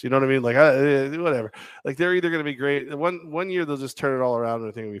what it is. You know what I mean? Like, whatever. Like, they're either going to be great. One year they'll just turn it all around and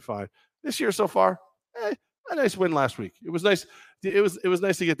everything will be fine. This year so far, a nice win last week. It was nice. It was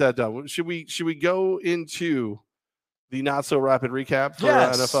nice to get that done. Should we go into the not so rapid recap for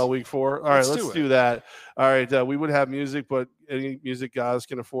NFL Week 4? All right, let's do that. All right, we would have music, but any music Goz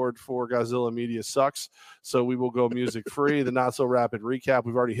can afford for Godzilla Media sucks. So we will go music free. The not so rapid recap.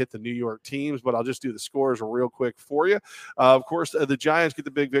 We've already hit the New York teams, but I'll just do the scores real quick for you. Of course, the Giants get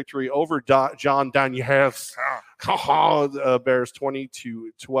the big victory over John Daniels. Bears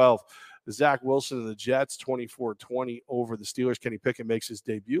 20-12. Zach Wilson and the Jets 24-20 over the Steelers. Kenny Pickett makes his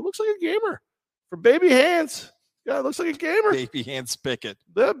debut. Looks like a gamer for baby hands. Yeah, it looks like a gamer. Baby hands Pickett.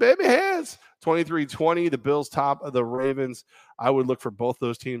 The baby hands. 23-20. The Bills top of the Ravens. I would look for both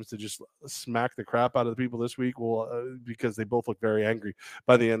those teams to just smack the crap out of the people this week. Because they both look very angry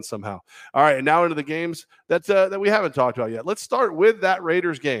by the end somehow. All right, and now into the games that we haven't talked about yet. Let's start with that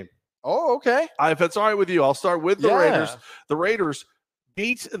Raiders game. Oh, okay. If that's all right with you, I'll start with the Raiders. The Raiders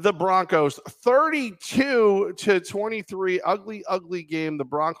beat the Broncos 32-23. Ugly game. The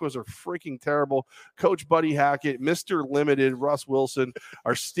Broncos are freaking terrible. Coach Buddy Hackett, Mr. Limited, Russ Wilson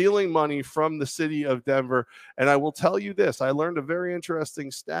are stealing money from the city of Denver. And I will tell you this. I learned a very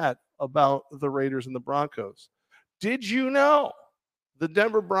interesting stat about the Raiders and the Broncos. Did you know the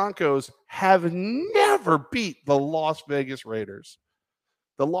Denver Broncos have never beat the Las Vegas Raiders?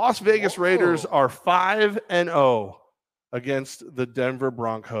 The Las Vegas Raiders are 5-0. Against the Denver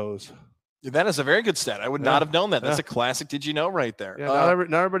Broncos. That is a very good stat. I would not have known that. That's a classic did you know right there. Yeah,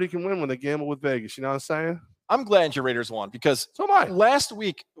 not everybody can win when they gamble with Vegas. You know what I'm saying? I'm glad your Raiders won because so am I. Last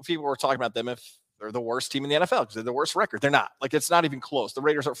week, people were talking about them if they're the worst team in the NFL because they're the worst record. They're not. Like, it's not even close. The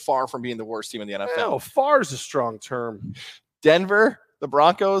Raiders are far from being the worst team in the NFL. No, far is a strong term. Denver, the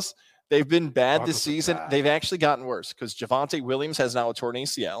Broncos, they've been bad this season. They've actually gotten worse because Javonte Williams has now a torn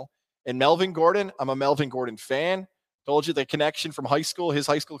ACL. And Melvin Gordon, I'm a Melvin Gordon fan. Told you the connection from high school, his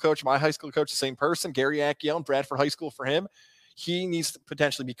high school coach, my high school coach, the same person, Gary Accione, Bradford High School for him. He needs to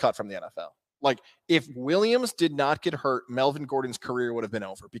potentially be cut from the NFL. Like, if Williams did not get hurt, Melvin Gordon's career would have been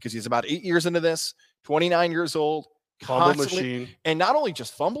over because he's about 8 years into this, 29 years old, constantly, and not only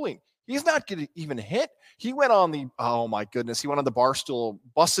just fumbling, he's not getting even hit. He went on the, oh my goodness, he went on the bar stool,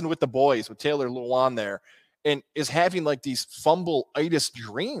 busting with the boys with Taylor Lewan there. and is having like these fumble-itis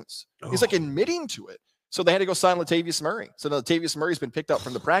dreams. He's like admitting to it. So they had to go sign Latavius Murray. So Latavius Murray's been picked up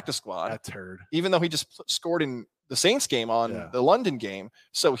from the practice squad. That turd. Even though he just scored in the Saints game on the London game.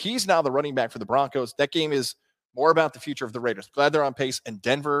 So he's now the running back for the Broncos. That game is more about the future of the Raiders. Glad they're on pace, and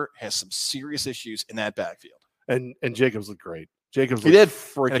Denver has some serious issues in that backfield. And Jacobs looked great. Jacobs he did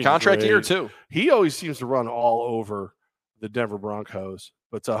freaking in a contract great. year too. He always seems to run all over the Denver Broncos,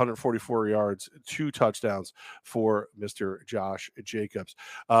 but it's 144 yards, 2 touchdowns for Mr. Josh Jacobs.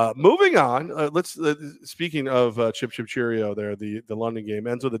 Moving on, speaking of Chip Cheerio there, the London game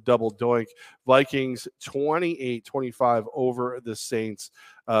ends with a double doink. Vikings 28-25 over the Saints.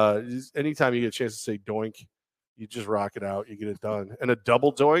 Anytime you get a chance to say doink, you just rock it out. You get it done. And a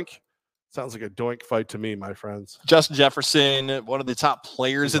double doink sounds like a doink fight to me, my friends. Justin Jefferson, one of the top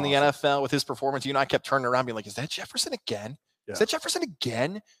players in the NFL with his performance. You and I kept turning around being like, is that Jefferson again? Yeah. Is that Jefferson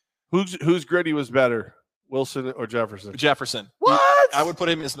again? Whose gritty was better, Wilson or Jefferson? Jefferson. What? I would put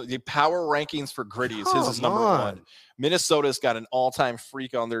him as the power rankings for gritties. His is number on. 1. Minnesota's got an all-time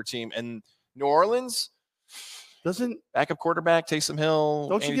freak on their team. And New Orleans, backup quarterback, Taysom Hill.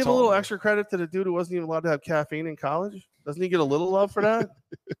 Don't you give a little extra credit to the dude who wasn't even allowed to have caffeine in college? Doesn't he get a little love for that?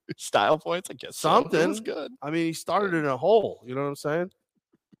 Style points, I guess. Something. That's good. I mean, he started in a hole. You know what I'm saying?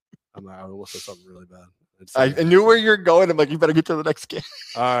 I will say something really bad. I knew where you're going. I'm like, you better get to the next game.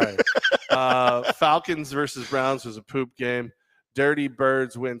 All right. Falcons versus Browns was a poop game. Dirty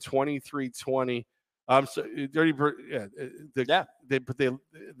Birds win 23-20. Dirty Bird.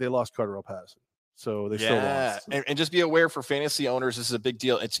 They lost Carter Patterson, so they still lost. And just be aware for fantasy owners, this is a big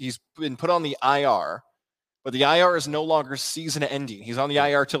deal. He's been put on the IR, but the IR is no longer season ending. He's on the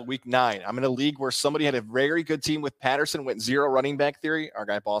IR till week 9. I'm in a league where somebody had a very good team with Patterson, went 0 running back theory. Our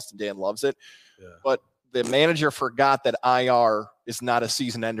guy Boston Dan loves it, but the manager forgot that IR is not a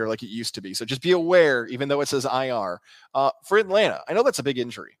season ender like it used to be. So just be aware, even though it says IR. For Atlanta, I know that's a big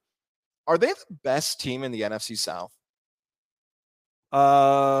injury. Are they the best team in the NFC South? No.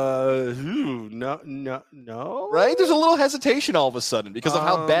 Right? There's a little hesitation all of a sudden because of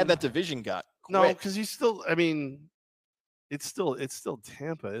how bad that division got. No, because he's still. I mean, it's still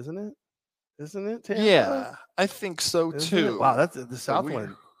Tampa, isn't it? Isn't it Tampa? Yeah, I think so too. Wow, that's the South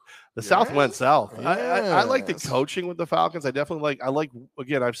went. The South went south. Yes. I like the coaching with the Falcons. I definitely like.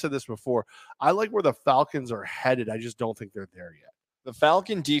 Again, I've said this before. I like where the Falcons are headed. I just don't think they're there yet. The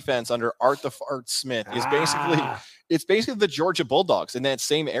Falcon defense under Art the Fart Smith is basically the Georgia Bulldogs in that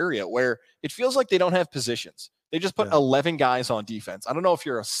same area where it feels like they don't have positions. They just put 11 guys on defense. I don't know if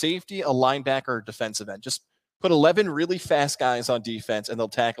you're a safety, a linebacker, or defensive end. Just put 11 really fast guys on defense, and they'll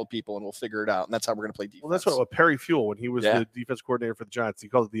tackle people, and we'll figure it out. And that's how we're going to play defense. Well, that's what Perry Fuel, when he was the defense coordinator for the Giants, he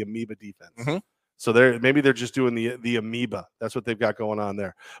called it the amoeba defense. Mm-hmm. So maybe they're just doing the amoeba. That's what they've got going on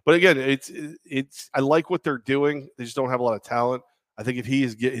there. But again, it's I like what they're doing. They just don't have a lot of talent. I think if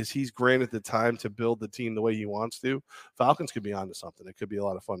he's granted the time to build the team the way he wants to, Falcons could be onto something. It could be a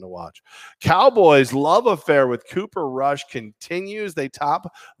lot of fun to watch. Cowboys' love affair with Cooper Rush continues. They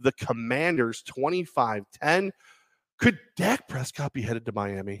top the Commanders 25-10. Could Dak Prescott be headed to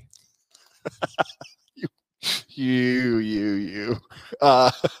Miami? You.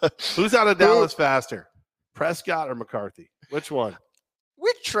 Who's out of Dallas faster, Prescott or McCarthy? Which one?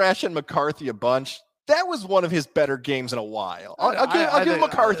 We're trashing McCarthy a bunch. That was one of his better games in a while. I'll give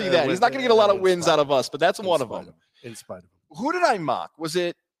McCarthy that. He's not going to get a lot of wins out of us, but that's one of them. In spite of him. Who did I mock? Was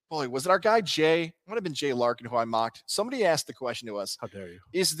it our guy Jay? It might have been Jay Larkin who I mocked. Somebody asked the question to us. How dare you?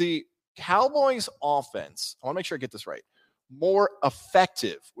 Is the Cowboys offense, I want to make sure I get this right, more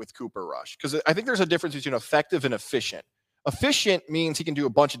effective with Cooper Rush? Because I think there's a difference between effective and efficient. Efficient means he can do a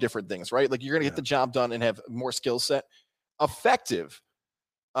bunch of different things, right? Like you're going to get the job done and have more skill set. Effective.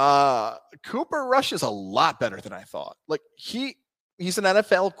 Cooper Rush is a lot better than I thought. Like he's an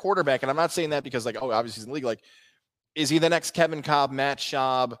NFL quarterback, and I'm not saying that because obviously he's in the league. Like, is he the next Kevin Cobb, Matt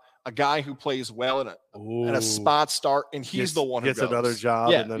Schaub, a guy who plays well in a spot start, and he's the one who gets another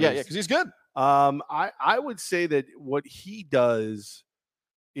job? Yeah, because he's good. I would say that what he does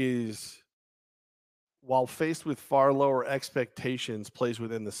is, while faced with far lower expectations, plays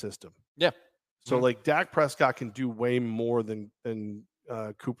within the system. Yeah. So like Dak Prescott can do way more than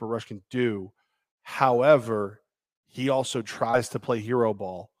Cooper Rush can do. However, he also tries to play hero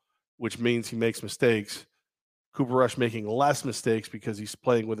ball, which means he makes mistakes. Cooper Rush making less mistakes because he's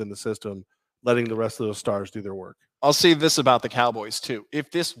playing within the system, letting the rest of those stars do their work. I'll say this about the Cowboys too.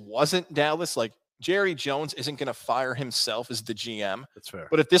 If this wasn't Dallas, like Jerry Jones isn't going to fire himself as the GM. That's fair.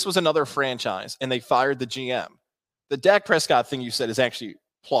 But if this was another franchise and they fired the GM, the Dak Prescott thing you said is actually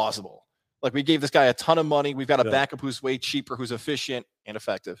plausible. Like, we gave this guy a ton of money. We've got a backup who's way cheaper, who's efficient. and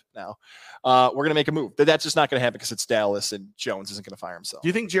effective now. We're going to make a move. But that's just not going to happen because it's Dallas and Jones isn't going to fire himself. Do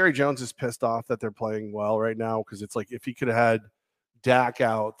you think Jerry Jones is pissed off that they're playing well right now? Because it's like if he could have had Dak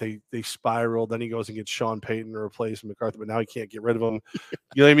out, they spiraled. Then he goes and gets Sean Payton to replace McCarthy, but now he can't get rid of him.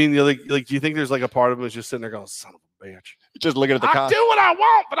 You know what I mean? Like, do you think there's like a part of him that's just sitting there going, "Son of a bitch"? Just looking at the I do what I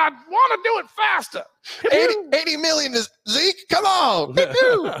want, but I want to do it faster. 80 million is Zeke. Come on.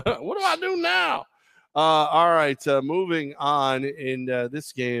 What do I do now? All right. Moving on in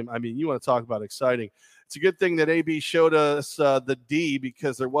this game. I mean, you want to talk about exciting. It's a good thing that AB showed us the D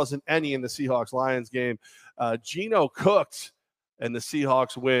because there wasn't any in the Seahawks-Lions game. Geno cooked, and the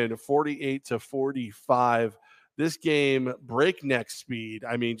Seahawks win 48-45. This game, breakneck speed.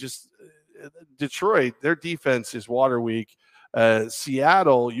 I mean, just Detroit, their defense is water weak.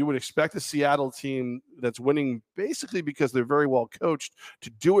 Seattle, you would expect a Seattle team that's winning basically because they're very well coached to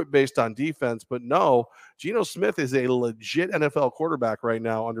do it based on defense. But no, Geno Smith is a legit NFL quarterback right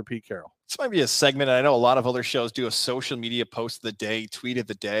now under Pete Carroll. This might be a segment. I know a lot of other shows do a social media post of the day, tweet of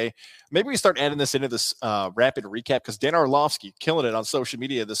the day. Maybe we start adding this into this rapid recap because Dan Orlovsky killing it on social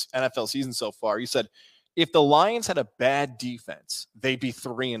media this NFL season so far. He said, if the Lions had a bad defense, they'd be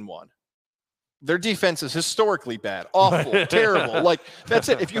 3-1. Their defense is historically bad, awful, terrible. Like, that's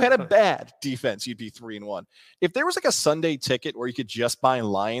it. If you had a bad defense, you'd be 3-1. If there was like a Sunday ticket where you could just buy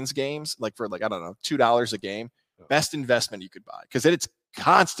Lions games, like for like, I don't know, $2 a game, best investment you could buy because it's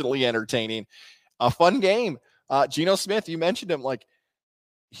constantly entertaining, a fun game. Geno Smith, you mentioned him, like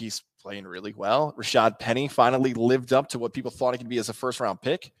he's playing really well. Rashad Penny finally lived up to what people thought he could be as a first-round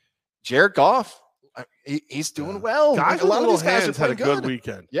pick. Jared Goff, he's doing well. Guys like, with little hands had a good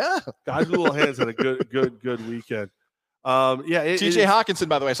weekend. Yeah. Guys with little hands had a good weekend. TJ Hawkinson,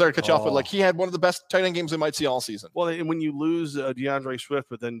 by the way, sorry to cut you off, but like he had one of the best tight end games we might see all season. Well, and when you lose DeAndre Swift,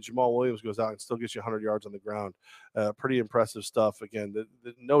 but then Jamal Williams goes out and still gets you 100 yards on the ground, pretty impressive stuff. Again,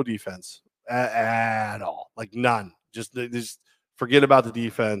 no defense at all, like none. Just forget about the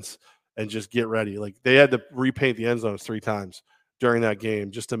defense and just get ready. Like they had to repaint the end zones 3 times during that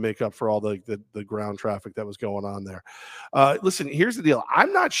game just to make up for all the ground traffic that was going on there. Listen, here's the deal.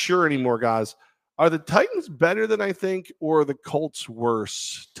 I'm not sure anymore, guys. Are the Titans better than I think, or are the Colts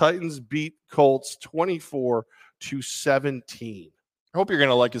worse? Titans beat Colts 24-17. I hope you're going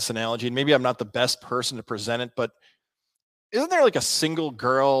to like this analogy. And maybe I'm not the best person to present it, but isn't there like a single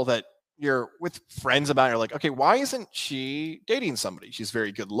girl that you're with friends about? You're like, okay, why isn't she dating somebody? She's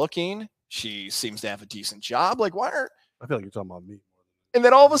very good looking. She seems to have a decent job. Like, why are... I feel like you're talking about me. And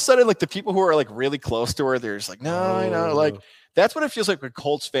then all of a sudden, like the people who are like really close to her, they're just like, no, I know. Like, that's what it feels like with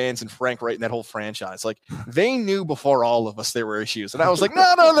Colts fans and Frank Wright and that whole franchise. Like they knew before all of us there were issues. And I was like,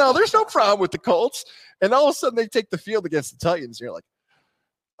 no, there's no problem with the Colts. And all of a sudden they take the field against the Titans. And you're like,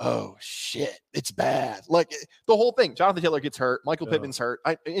 oh shit, it's bad. Like the whole thing. Jonathan Taylor gets hurt. Michael Pittman's hurt.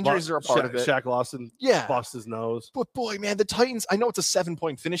 Injuries are a part of it. Shaq Lawson bust his nose. But boy, man, the Titans, I know it's a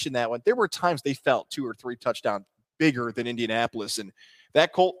 7-point finish in that one. There were times they felt 2 or 3 touchdowns bigger than Indianapolis. And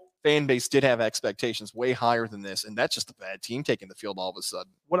that Colt fan base did have expectations way higher than this. And that's just a bad team taking the field all of a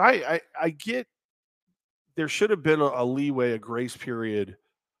sudden. What I get, there should have been a leeway, a grace period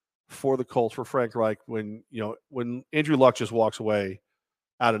for the Colts, for Frank Reich, when Andrew Luck just walks away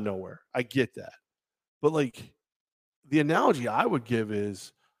out of nowhere. I get that. But like the analogy I would give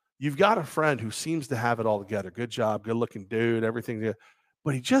is you've got a friend who seems to have it all together. Good job, good looking dude, everything.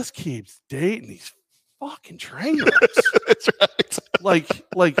 But he just keeps dating these fucking trainers. That's right.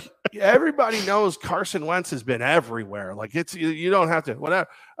 Like everybody knows Carson Wentz has been everywhere. Like you don't have to, whatever.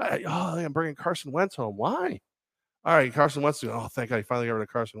 I'm bringing Carson Wentz home. Why? All right, Carson Wentz. Oh, thank God he finally got rid of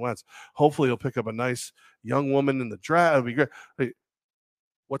Carson Wentz. Hopefully he'll pick up a nice young woman in the draft. It'll be great. Like,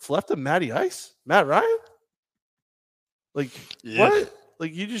 what's left of Matty Ice? Matt Ryan? Like what?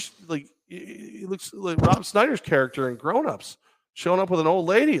 Like you just like he looks like Rob Snyder's character in Grown Ups. Showing up with an old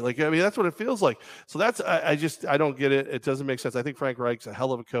lady. Like, I mean, that's what it feels like. So that's, I don't get it. It doesn't make sense. I think Frank Reich's a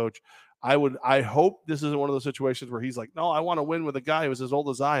hell of a coach. I hope this isn't one of those situations where he's like, no, I want to win with a guy who's as old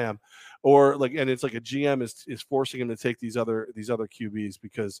as I am. Or like, and it's like a GM is forcing him to take these other QBs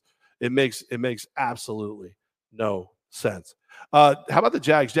because it makes absolutely no sense. How about the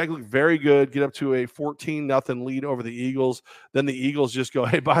Jags? Jags look very good, get up to a 14-0 lead over the Eagles. Then the Eagles just go,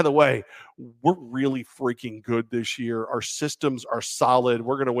 hey, by the way, we're really freaking good this year. Our systems are solid.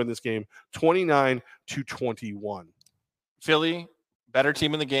 We're going to win this game 29-21. Philly, better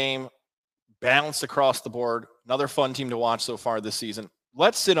team in the game, balanced across the board. Another fun team to watch so far this season.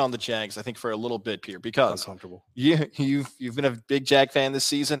 Let's sit on the Jags, I think, for a little bit here because you've been a big Jag fan this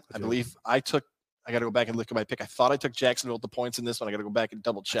season. I believe I got to go back and look at my pick. I thought I took Jacksonville at the points in this one. I got to go back and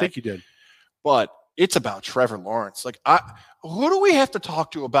double check. I think you did. But it's about Trevor Lawrence. Like, who do we have to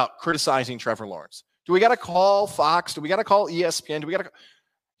talk to about criticizing Trevor Lawrence? Do we got to call Fox? Do we got to call ESPN?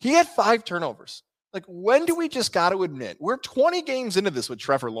 He had 5 turnovers. Like, when do we just got to admit we're 20 games into this with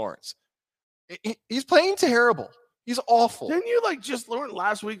Trevor Lawrence? He's playing terrible. He's awful. Didn't you just learn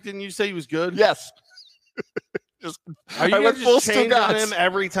last week? Didn't you say he was good? Yes. Are you going to just change on him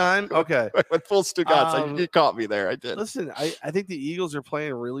every time? Okay. I went full Stugatz. You caught me there. I did. Listen, I think the Eagles are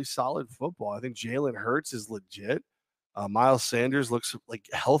playing really solid football. I think Jalen Hurts is legit. Miles Sanders looks like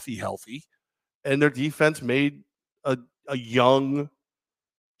healthy. And their defense made a young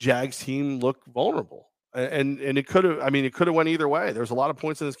Jags team look vulnerable. And it could have went either way. There's a lot of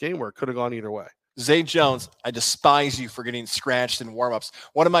points in this game where it could have gone either way. Zay Jones, I despise you for getting scratched in warmups.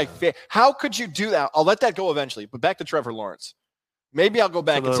 One of my how could you do that? I'll let that go eventually. But back to Trevor Lawrence. Maybe I'll go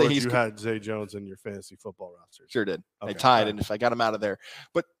back and say you had Zay Jones in your fantasy football roster. Sure did. Okay. I tied, and if I got him out of there.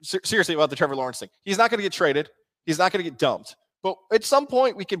 But seriously about the Trevor Lawrence thing, he's not going to get traded. He's not going to get dumped. But at some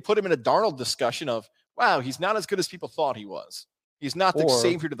point, we can put him in a Darnold discussion of, wow, he's not as good as people thought he was. He's not the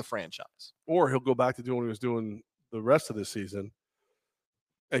savior to the franchise. Or he'll go back to doing what he was doing the rest of this season,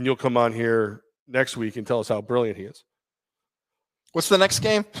 and you'll come on here next week and tell us how brilliant he is. What's the next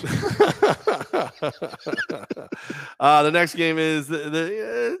game? The next game is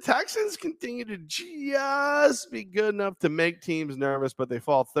the Texans continue to just be good enough to make teams nervous, but they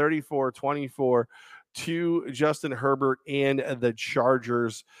fall 34-24 to Justin Herbert and the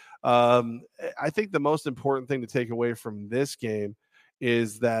Chargers. I think the most important thing to take away from this game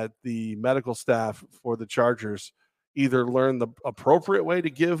is that the medical staff for the Chargers either learned the appropriate way to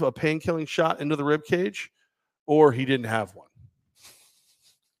give a pain-killing shot into the rib cage, or he didn't have one.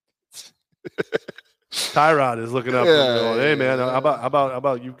 Tyrod is looking up and going, hey man, how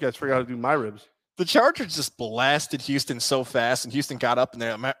about you guys figure out how to do my ribs? The Chargers just blasted Houston so fast, and Houston got up in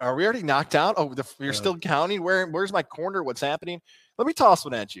there. Are we already knocked out? Oh, you're still counting? Where's my corner? What's happening? Let me toss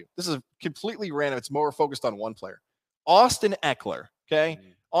one at you. This is completely random. It's more focused on one player. Austin Eckler, okay?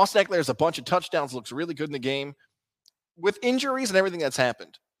 Austin Eckler has a bunch of touchdowns, looks really good in the game. With injuries and everything that's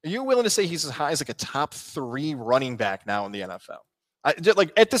happened, are you willing to say he's as high as like a top 3 running back now in the NFL?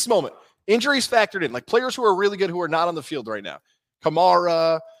 Like at this moment, injuries factored in, like players who are really good who are not on the field right now.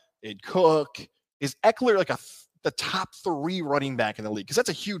 Kamara and Cook. Is Eckler like the top 3 running back in the league? Because that's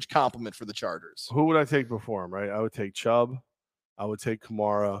a huge compliment for the Chargers. Who would I take before him, right? I would take Chubb. I would take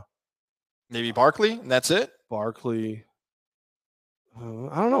Kamara. Maybe Barkley, and that's it? Barkley. I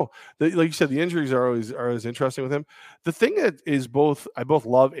don't know. Like you said, the injuries are always interesting with him. The thing that is I both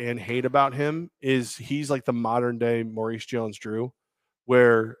love and hate about him is he's like the modern day Maurice Jones-Drew,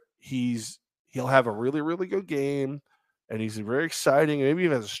 where he'll have a really, really good game, and he's very exciting. Maybe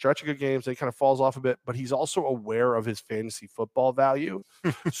even has a stretch of good games. He kind of falls off a bit, but he's also aware of his fantasy football value.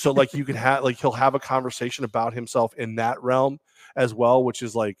 So like you can have he'll have a conversation about himself in that realm as well, which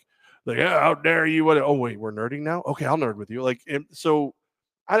is like how dare you? Oh wait, we're nerding now. Okay, I'll nerd with you. So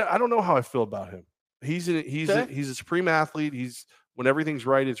I don't know how I feel about him. He's a supreme athlete. When everything's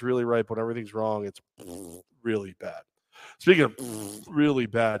right, it's really right. But when everything's wrong, it's really bad. Speaking of really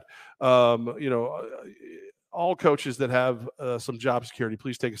bad, all coaches that have some job security,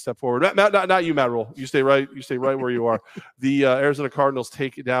 please take a step forward. Not you, Matt Rule. You stay right. You stay right where you are. The Arizona Cardinals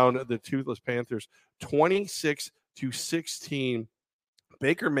take down the Toothless Panthers 26-16.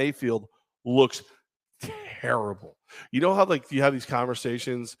 Baker Mayfield looks terrible. You know how you have these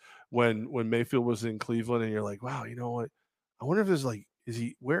conversations when Mayfield was in Cleveland, and you're like, wow, you know what? I wonder if there's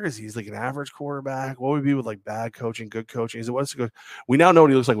where is he? He's like an average quarterback. What would he be with bad coaching, good coaching? Is it what's good? We now know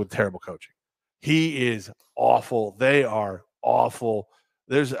what he looks like with terrible coaching. He is awful. They are awful.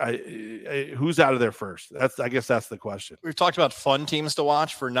 There's who's out of there first? I guess that's the question. We've talked about fun teams to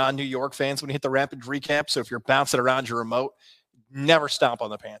watch for non-New York fans when you hit the rapid recap. So if you're bouncing around your remote, never stomp on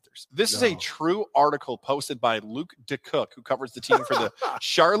the Panthers. This is a true article posted by Luke DeCook, who covers the team for the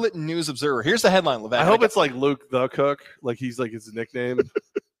Charlotte News Observer. Here's the headline, Levack. I hope it's like Luke the Cook, like he's like his nickname.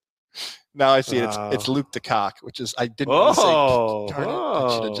 Now I see it. It's Luke DeCock, which is I didn't want to say. Darn it,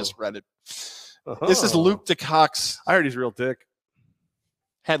 I should have just read it. This is Luke DeCock's. I heard he's real dick.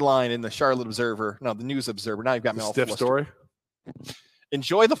 Headline in the Charlotte Observer. No, the News Observer. Now you've got me all stiff story.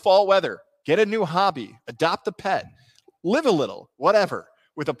 Enjoy the fall weather. Get a new hobby. Adopt a pet. Live a little. Whatever.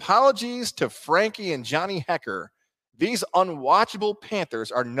 With apologies to Frankie and Johnny Hecker, these unwatchable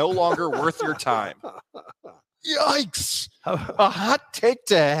Panthers are no longer worth your time. Yikes. A hot take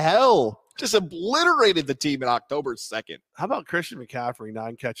to hell. Just obliterated the team in October 2nd. How about Christian McCaffrey,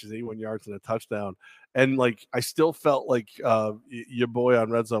 9 catches, 81 yards, and a touchdown? And I still felt like your boy on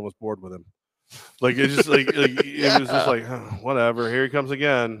Red Zone was bored with him. It just it was just whatever. Here he comes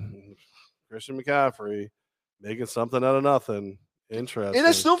again. Christian McCaffrey making something out of nothing. Interesting. And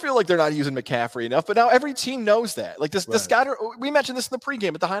I still feel like they're not using McCaffrey enough, but now every team knows that. Like this, the scouter, we mentioned this in the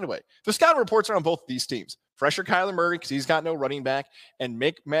pregame at the Hideaway. The scouting reports are on both these teams. Pressure Kyler Murray because he's got no running back, and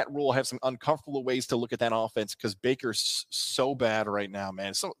make Matt Rule have some uncomfortable ways to look at that offense because Baker's so bad right now, man.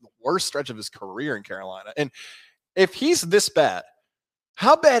 It's the worst stretch of his career in Carolina. And if he's this bad,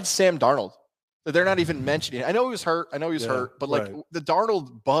 how bad Sam Darnold that they're not even mentioning? I know he was hurt. But like the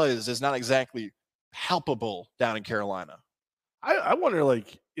Darnold buzz is not exactly palpable down in Carolina. I wonder,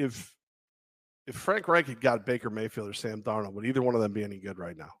 like, if Frank Reich had got Baker Mayfield or Sam Darnold, would either one of them be any good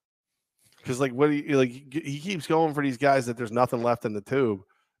right now? Because, like, he keeps going for these guys that there's nothing left in the tube.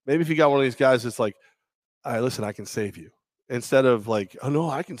 Maybe if you got one of these guys that's like, all right, listen, I can save you. Instead of like, oh,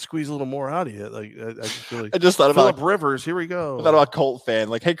 no, I can squeeze a little more out of you. Like, I just thought about Phillip Rivers. Here we go. I thought about Colt fan.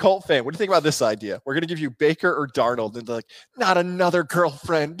 Like, hey, Colt fan, what do you think about this idea? We're going to give you Baker or Darnold. And they're like, not another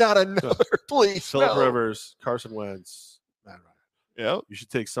girlfriend. Not another, please. Phillip Rivers, Carson Wentz. Yeah, you should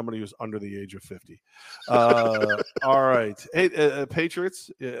take somebody who's under the age of 50. All right. Hey,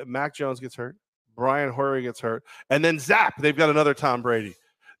 Patriots, Mac Jones gets hurt. Brian Hoyer gets hurt. And then zap, they've got another Tom Brady.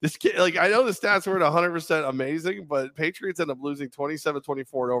 This kid, like, I know the stats weren't 100% amazing, but Patriots end up losing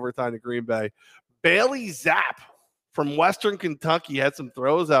 27-24 in overtime to Green Bay. Bailey Zapp from Western Kentucky had some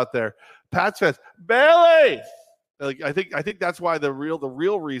throws out there. Pats fans, Bailey! Like, I think that's why the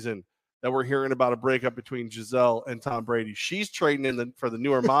real reason that we're hearing about a breakup between Giselle and Tom Brady. She's trading for the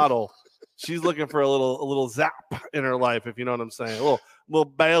newer model. She's looking for a little zap in her life, if you know what I'm saying. A little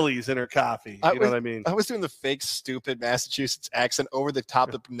Bailey's in her coffee. You know what I mean? I was doing the fake, stupid Massachusetts accent over the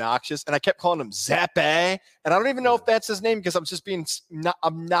top obnoxious, and I kept calling him Zappe. And I don't even know if that's his name because I'm just being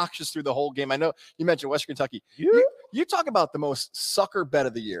obnoxious through the whole game. I know you mentioned Western Kentucky. You talk about the most sucker bet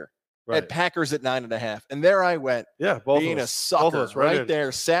of the year. At Packers at 9.5, and there I went. Yeah, being a sucker right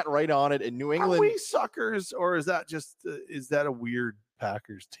there, sat right on it in New England. Are we suckers, or is that just is that a weird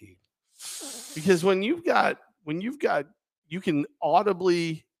Packers team? Because when you've got you can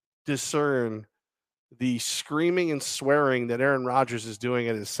audibly discern the screaming and swearing that Aaron Rodgers is doing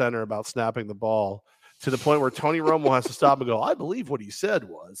at his center about snapping the ball to the point where Tony Romo has to stop and go, I believe what he said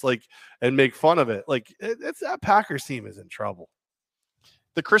was like, and make fun of it. Like it's that Packers team is in trouble.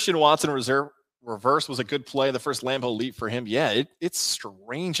 The Christian Watson reverse was a good play. The first Lambeau leap for him. Yeah, it's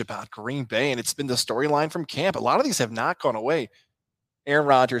strange about Green Bay, and it's been the storyline from camp. A lot of these have not gone away. Aaron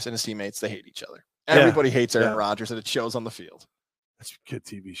Rodgers and his teammates, they hate each other. Everybody hates Aaron Rodgers, and it shows on the field. That's a good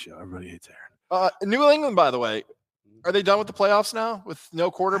TV show. Everybody hates Aaron. New England, by the way, are they done with the playoffs now with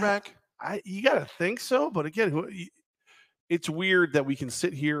no quarterback? You got to think so, but again, it's weird that we can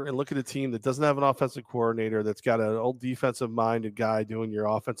sit here and look at a team that doesn't have an offensive coordinator, that's got an old defensive-minded guy doing your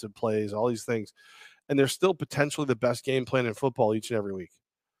offensive plays, all these things, and they're still potentially the best game plan in football each and every week.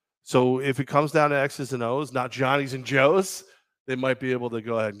 So if it comes down to X's and O's, not Johnny's and Joe's, they might be able to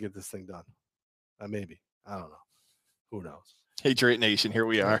go ahead and get this thing done. Maybe. I don't know. Who knows? Patriot Nation, here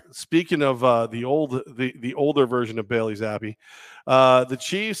we are. Speaking of the older version of Bailey Zappi, the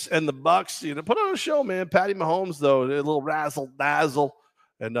Chiefs and the Bucks, put on a show, man. Patty Mahomes, though, a little razzle dazzle,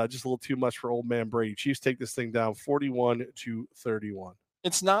 and just a little too much for old man Brady. Chiefs take this thing down 41-31.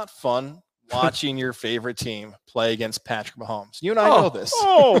 It's not fun watching your favorite team play against Patrick Mahomes. You and I know this.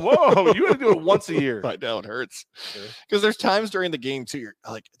 Oh, whoa. You got to do it once a year. I know, it hurts. Because there's times during the game, too, you're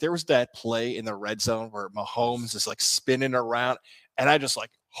like, there was that play in the red zone where Mahomes is like spinning around, and I just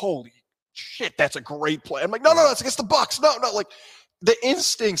like, holy shit, that's a great play. I'm like, no, it's against the Bucks. No, like the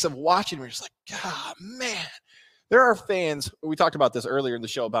instincts of watching, we're just like, God, man. There are fans, we talked about this earlier in the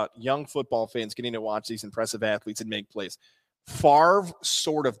show, about young football fans getting to watch these impressive athletes and make plays. Favre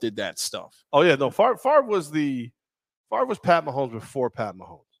sort of did that stuff. Oh yeah, no. Favre was Pat Mahomes before Pat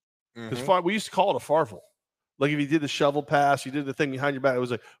Mahomes. Because we used to call it a Farvel. Like if you did the shovel pass, you did the thing behind your back. It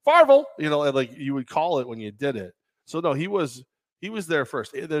was like Farvel, and like you would call it when you did it. So no, he was there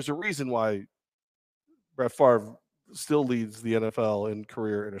first. There's a reason why Brett Favre still leads the NFL in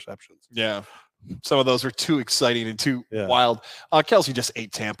career interceptions. Yeah. Some of those are too exciting and too wild. Kelsey just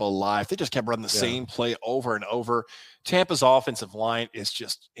ate Tampa alive. They just kept running the same play over and over. Tampa's offensive line is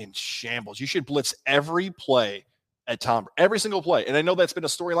just in shambles. You should blitz every play at Tom, every single play. And I know that's been a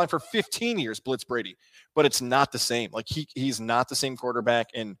storyline for 15 years, blitz Brady, but it's not the same. Like he's not the same quarterback.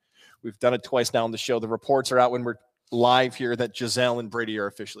 And we've done it twice now on the show. The reports are out when we're live here that Giselle and Brady are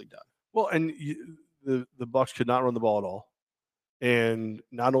officially done. Well, and the Bucs could not run the ball at all. And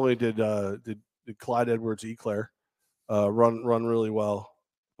not only did Clyde Edwards-Helaire run really well,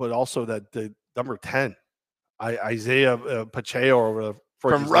 but also that the number 10, Isaiah Pacheco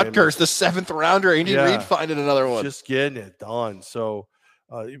from Rutgers, the 7th rounder. Andy Reid finding another one. Just getting it done. So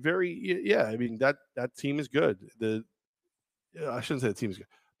Yeah. I mean, that team is good. I shouldn't say the team is good.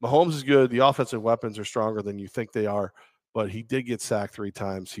 Mahomes is good. The offensive weapons are stronger than you think they are, but he did get sacked 3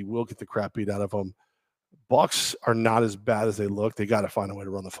 times. He will get the crap beat out of him. Bucks are not as bad as they look. They got to find a way to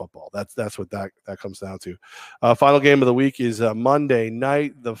run the football. That's what that comes down to. Final game of the week is Monday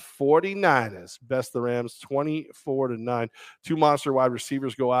night. The 49ers best the Rams 24-9. 2 monster wide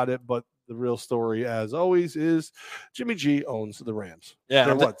receivers go at it, but the real story, as always, is Jimmy G owns the Rams.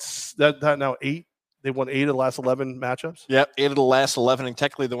 Yeah, they're now 8. They won 8 of the last 11 matchups. Yep, 8 of the last 11, and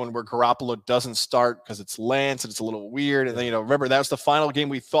technically the one where Garoppolo doesn't start because it's Lance and it's a little weird. And then remember that was the final game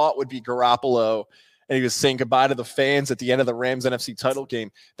we thought would be Garoppolo, and he was saying goodbye to the fans at the end of the Rams NFC title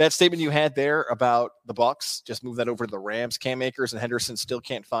game. That statement you had there about the Bucks, just move that over to the Rams. Cam Akers and Henderson still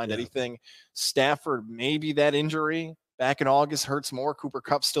can't find anything. Stafford, maybe that injury back in August hurts more. Cooper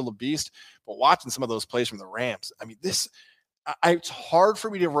Kupp's still a beast, but watching some of those plays from the Rams, I mean, it's hard for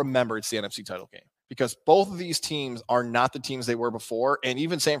me to remember it's the NFC title game, because both of these teams are not the teams they were before. And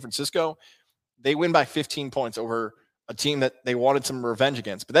even San Francisco, they win by 15 points over a team that they wanted some revenge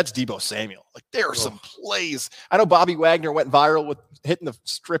against. But that's Deebo Samuel. Like, there are some plays. I know Bobby Wagner went viral with hitting the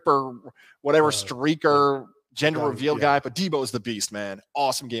stripper, whatever, streaker, gender reveal guy. But Deebo's the beast, man.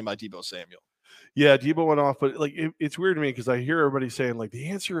 Awesome game by Deebo Samuel. Yeah, Deebo went off, but like it's weird to me because I hear everybody saying like the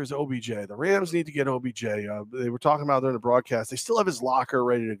answer is OBJ. The Rams need to get OBJ. They were talking about during the broadcast. They still have his locker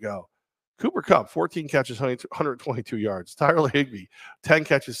ready to go. Cooper Kupp, 14 catches, 122 yards. Tyler Higbee, 10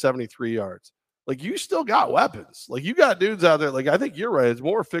 catches, 73 yards. Like, you still got weapons. Like, you got dudes out there. Like, I think you're right. It's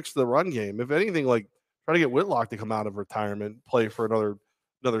more fixed the run game. If anything, like, try to get Whitlock to come out of retirement, play for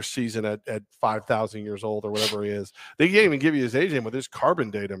another season at 5,000 years old or whatever he is. They can't even give you his age name, but there's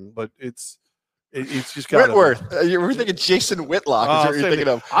carbon date him. But it's just got Whitworth. You were thinking Jason Whitlock is what you're thinking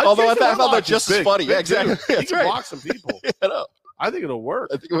of. Although I thought that just as funny. Yeah, exactly. He can block some people. I think it'll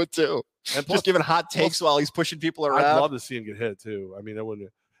work. I think it would too. And plus, just giving hot takes while he's pushing people around. I'd love to see him get hit too. I mean, I wouldn't.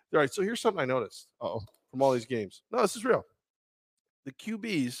 All right, so here's something I noticed from all these games. No, this is real. The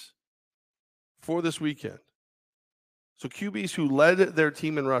QBs for this weekend. So QBs who led their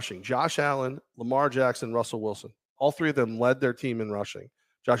team in rushing: Josh Allen, Lamar Jackson, Russell Wilson. All 3 of them led their team in rushing.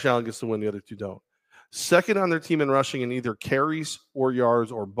 Josh Allen gets to win, the other 2 don't. Second on their team in rushing in either carries or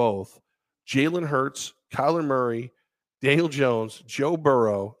yards or both: Jalen Hurts, Kyler Murray, Daniel Jones, Joe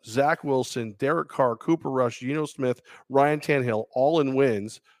Burrow, Zach Wilson, Derek Carr, Cooper Rush, Geno Smith, Ryan Tannehill, all in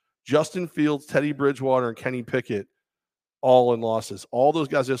wins. Justin Fields, Teddy Bridgewater, and Kenny Pickett, all in losses. All those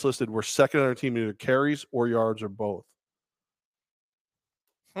guys just listed were second on their team in either carries or yards or both.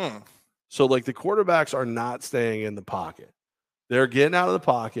 So, like, the quarterbacks are not staying in the pocket. They're getting out of the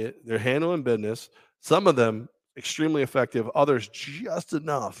pocket. They're handling business. Some of them extremely effective. Others just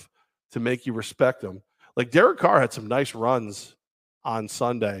enough to make you respect them. Like, Derek Carr had some nice runs on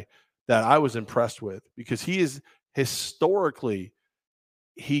Sunday that I was impressed with, because he is historically,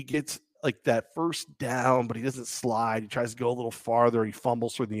 he gets like that first down, but he doesn't slide. He tries to go a little farther. He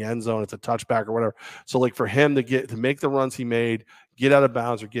fumbles through the end zone. It's a touchback or whatever. So, like, for him to make the runs he made, get out of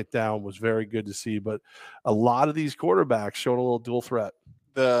bounds or get down, was very good to see. But a lot of these quarterbacks showing a little dual threat.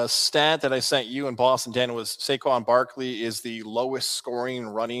 The stat that I sent you in Boston, Dan, was Saquon Barkley is the lowest scoring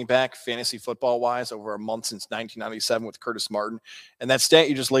running back fantasy football wise over a month since 1997 with Curtis Martin. And that stat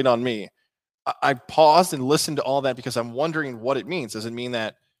you just laid on me, I paused and listened to all that because I'm wondering what it means. Does it mean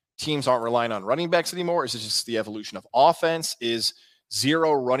that teams aren't relying on running backs anymore? Is it just the evolution of offense? Is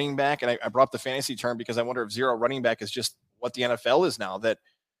zero running back? And I brought up the fantasy term because I wonder if zero running back is just what the NFL is now, that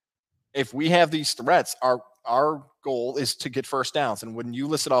if we have these threats, our goal is to get first downs. And when you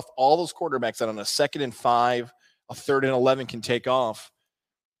listed off all those quarterbacks that on a 2nd and 5, a 3rd and 11 can take off,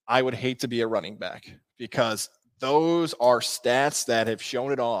 I would hate to be a running back, because those are stats that have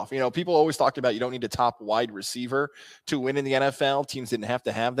shown it off. You know, people always talked about you don't need a top wide receiver to win in the NFL. Teams didn't have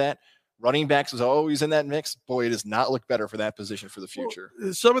to have that. Running backs was always in that mix. Boy, it does not look better for that position for the future.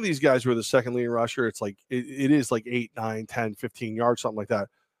 Well, some of these guys who are the second leading rusher, it's like it is like 8, 9, 10, 15 yards, something like that.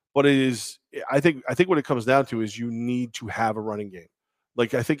 But it is, I think what it comes down to is you need to have a running game.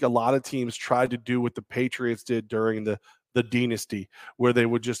 Like, I think a lot of teams tried to do what the Patriots did during the dynasty, where they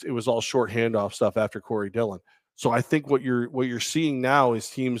would it was all short handoff stuff after Corey Dillon. So I think what you're seeing now is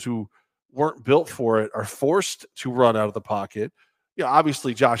teams who weren't built for it are forced to run out of the pocket. Yeah,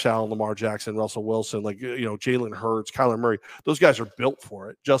 obviously Josh Allen, Lamar Jackson, Russell Wilson, like, Jalen Hurts, Kyler Murray, those guys are built for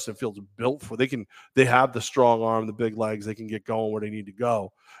it. Justin Fields is built for it. They have the strong arm, the big legs, they can get going where they need to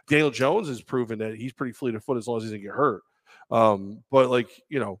go. Daniel Jones has proven that he's pretty fleet of foot as long as he doesn't get hurt. But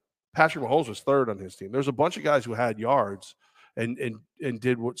Patrick Mahomes was 3rd on his team. There's a bunch of guys who had yards and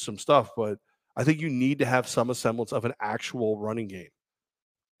did some stuff, but I think you need to have some semblance of an actual running game.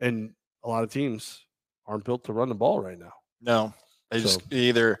 And a lot of teams aren't built to run the ball right now. No, they just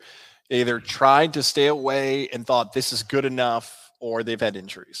either tried to stay away and thought this is good enough, or they've had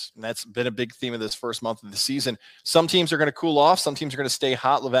injuries. And that's been a big theme of this first month of the season. Some teams are going to cool off. Some teams are going to stay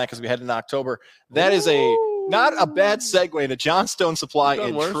hot, Levack, as we head into October. That is not a bad segue into Johnstone Supply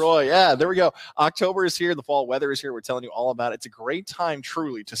in Troy. Yeah, there we go. October is here. The fall weather is here. We're telling you all about it. It's a great time,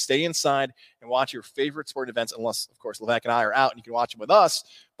 truly, to stay inside and watch your favorite sporting events, unless, of course, Levack and I are out and you can watch them with us.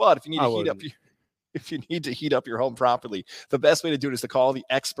 But if you need to heat up your home properly, the best way to do it is to call the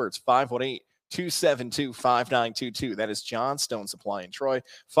experts, 518-272-5922. That is Johnstone Supply in Troy,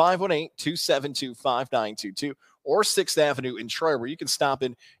 518-272-5922, or 6th Avenue in Troy, where you can stop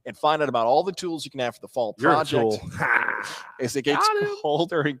in and find out about all the tools you can have for the fall project. As it gets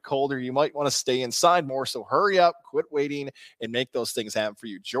colder and colder, you might want to stay inside more, so hurry up, quit waiting, and make those things happen for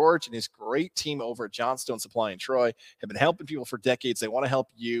you. George and his great team over at Johnstone Supply in Troy have been helping people for decades. They want to help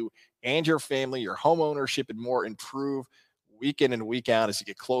you and your family, your home ownership, and more improve week in and week out as you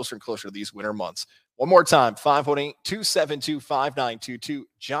get closer and closer to these winter months. One more time, 518-272-5922,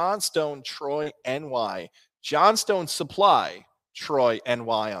 Johnstone, Troy, NY. Johnstone Supply, Troy,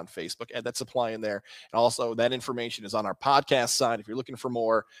 NY on Facebook. Add that supply in there. And also that information is on our podcast side. If you're looking for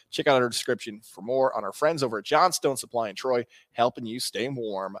more, check out our description for more on our friends over at Johnstone Supply in Troy, helping you stay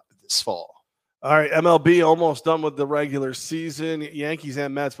warm this fall. All right, MLB almost done with the regular season. Yankees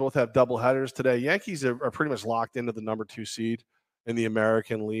and Mets both have doubleheaders today. Yankees are pretty much locked into the number 2 seed in the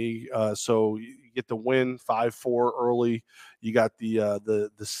American League. So you get the win 5-4 early. You got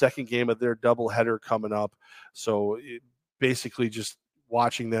the second game of their doubleheader coming up. So basically just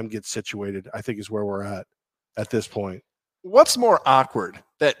watching them get situated, I think, is where we're at this point. What's more awkward?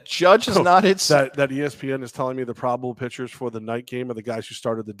 That Judge has not hit that ESPN is telling me the probable pitchers for the night game are the guys who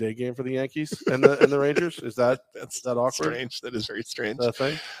started the day game for the Yankees and the Rangers. Is that awkward? Strange. That is very strange. That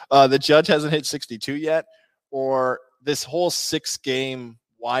thing? The Judge hasn't hit 62 yet, or this whole 6-game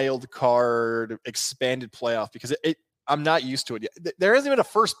wild card expanded playoff, because I'm not used to it yet. There hasn't been a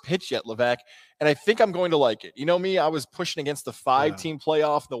first pitch yet, Levack, and I think I'm going to like it. You know me, I was pushing against the 5-team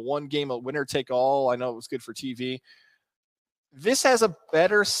playoff, the 1 game of winner take all. I know it was good for TV. This has a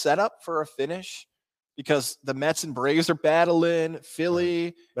better setup for a finish because the Mets and Braves are battling.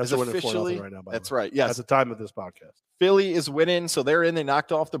 Philly is officially right now. That's right. Yes, at the time of this podcast, Philly is winning, so they're in. They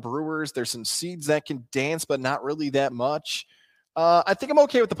knocked off the Brewers. There's some seeds that can dance, but not really that much. I think I'm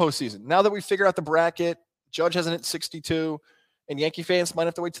okay with the postseason now that we figure out the bracket. Judge hasn't hit 62, and Yankee fans might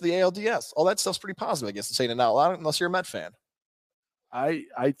have to wait to the ALDS. All that stuff's pretty positive, I guess, to say it out loud, unless you're a Met fan.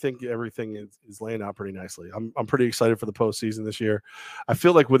 I think everything is laying out pretty nicely. I'm pretty excited for the postseason this year. I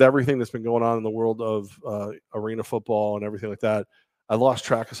feel like with everything that's been going on in the world of arena football and everything like that, I lost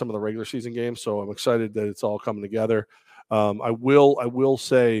track of some of the regular season games. So I'm excited that it's all coming together. I will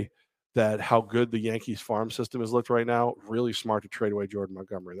say that how good the Yankees farm system has looked right now. Really smart to trade away Jordan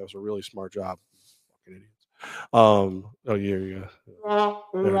Montgomery. That was a really smart job. Fucking idiots. You gotta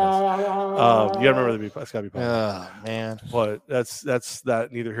remember the it's gotta be oh man, but that's that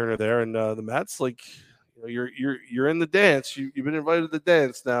neither here nor there. And the Mets, like, you're in the dance. You've been invited to the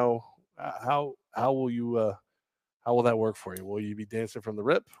dance now. How will that work for you? Will you be dancing from the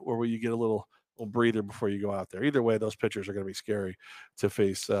rip, or will you get a little breather before you go out there? Either way, those pitchers are going to be scary to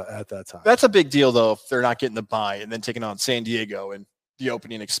face at that time. That's a big deal though, if they're not getting the bye and then taking on San Diego in the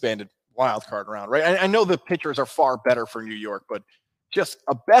opening expanded wild card round, right? I know the pitchers are far better for New York, but just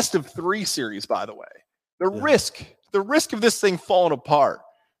a best of 3 series, by the way. The risk of this thing falling apart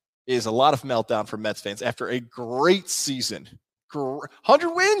is a lot of meltdown for Mets fans after a great season.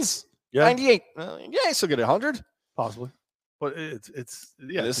 100 wins, 98. I still get 100, possibly, but it's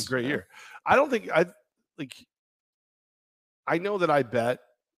a great year. I don't think I know that I bet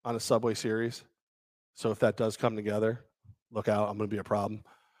on a Subway Series, so if that does come together, look out, I'm going to be a problem.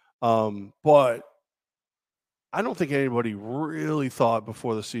 But I don't think anybody really thought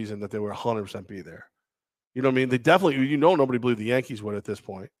before the season that they would 100% be there. You know what I mean? They definitely, nobody believed the Yankees would at this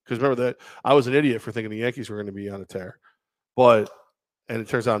point. Because remember that I was an idiot for thinking the Yankees were going to be on a tear. And it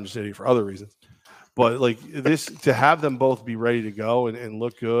turns out I'm just an idiot for other reasons. But like this, to have them both be ready to go and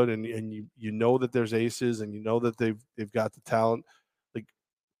look good, and you know that there's aces, and you know that they've got the talent. Like,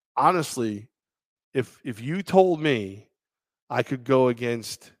 honestly, if you told me I could go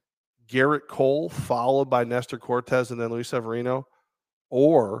against Garrett Cole, followed by Nestor Cortez and then Luis Severino,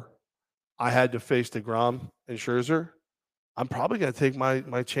 or I had to face DeGrom and Scherzer, I'm probably going to take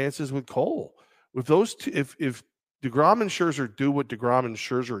my chances with Cole. With those two, if DeGrom and Scherzer do what DeGrom and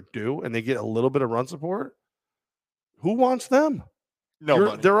Scherzer do, and they get a little bit of run support, who wants them?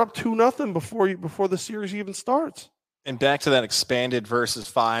 Nobody. They're up 2-0 before the series even starts. And back to that expanded versus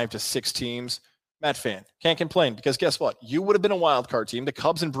 5 to 6 teams. Met fan, can't complain because guess what? You would have been a wild card team. The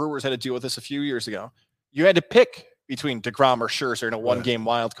Cubs and Brewers had to deal with this a few years ago. You had to pick between DeGrom or Scherzer in a one-game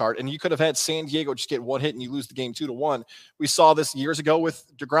wild card, and you could have had San Diego just get one hit and you lose the game 2-1. We saw this years ago with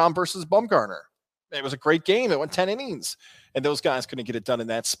DeGrom versus Bumgarner. It was a great game. It went 10 innings, and those guys couldn't get it done in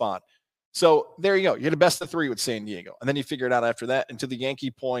that spot. So there you go. You're the best of 3 with San Diego, and then you figure it out after that. And to the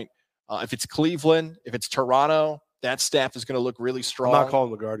Yankee point, if it's Cleveland, if it's Toronto, that staff is going to look really strong. I'm not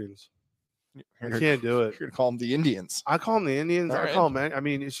calling the Guardians. I can't do it. You're going to call them the Indians. I call them the Indians. All I right. call them. I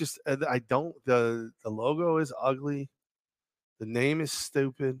mean, it's just I don't. The logo is ugly. The name is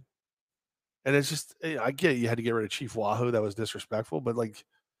stupid, and it's just. I get you had to get rid of Chief Wahoo. That was disrespectful, but like,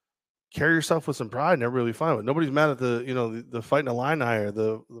 carry yourself with some pride, and everybody will be fine with it. Nobody's mad at the Fighting Illini or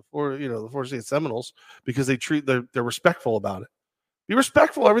the Florida State Seminoles because they're respectful about it. Be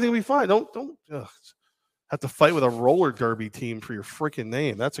respectful. Everything will be fine. Don't have to fight with a roller derby team for your freaking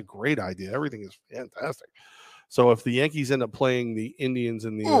name. That's a great idea. Everything is fantastic. So if the Yankees end up playing the Indians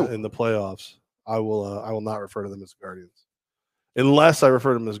in the playoffs, I will not refer to them as Guardians, unless I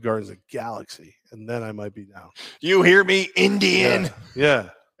refer to them as Guardians of the Galaxy, and then I might be down. You hear me, Indian? Yeah.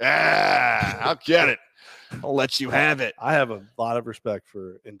 I'll get it. I'll let you have it. I have a lot of respect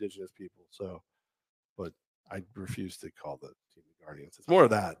for indigenous people, but I refuse to call the team the Guardians. It's more of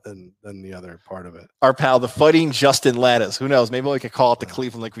that than the other part of it. Our pal, the Fighting Justin Lattis. Who knows? Maybe we could call it the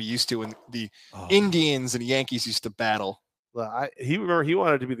Cleveland like we used to when the Indians and the Yankees used to battle. Well, he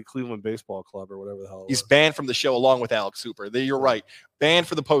wanted to be the Cleveland Baseball Club or whatever the hell. He's banned from the show along with Alex Hooper. You're right. Banned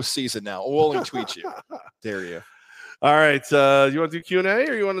for the postseason now. We'll only tweet you. Dare you. All right. You want to do Q&A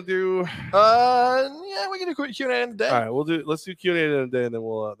or you want to do? Yeah, we can do Q&A in the day. All right, let's do Q&A in a day, and then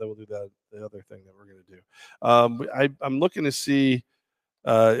we'll do the other thing that we're gonna do. I'm looking to see.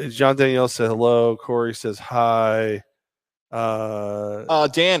 John Danielle said hello. Corey says hi.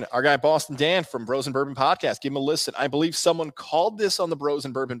 Dan, our guy Boston Dan from Bros and Bourbon Podcast. Give him a listen. I believe someone called this on the Bros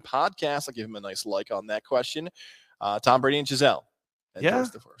and Bourbon Podcast. I'll give him a nice like on that question. Tom Brady and Giselle. Yeah.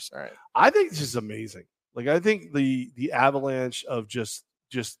 The first. All right. I think this is amazing. Like I think the avalanche of just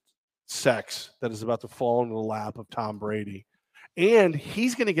sex that is about to fall into the lap of Tom Brady, and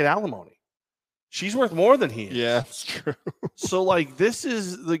he's going to get alimony. She's worth more than he is. Yeah, that's true. So like this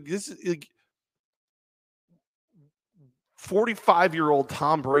is 45-year-old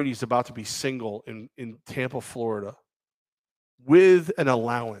Tom Brady's about to be single in Tampa, Florida, with an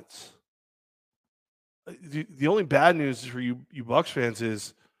allowance. The only bad news for you Bucs fans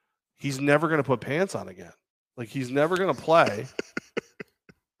is he's never going to put pants on again. Like he's never going to play.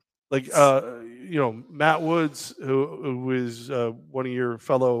 Like Matt Woods, who is one of your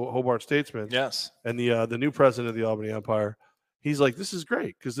fellow Hobart statesmen, yes, and the new president of the Albany Empire, he's like, this is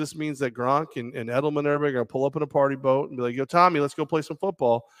great because this means that Gronk and Edelman and everybody are going to pull up in a party boat and be like, yo, Tommy, let's go play some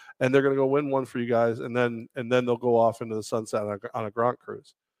football, and they're going to go win one for you guys, and then they'll go off into the sunset on a Gronk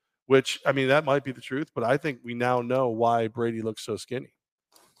cruise. Which, I mean, that might be the truth, but I think we now know why Brady looks so skinny.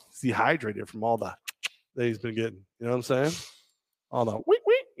 He's dehydrated from all that he's been getting. You know what I'm saying? All the wheat.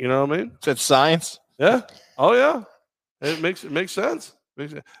 You know what I mean? That's science. Yeah. Oh yeah. It makes sense.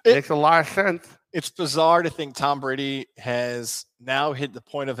 Makes a lot of sense. It's bizarre to think Tom Brady has now hit the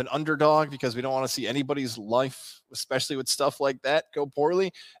point of an underdog because we don't want to see anybody's life, especially with stuff like that, go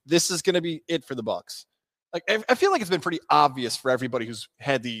poorly. This is going to be it for the Bucs. Like I feel like it's been pretty obvious for everybody who's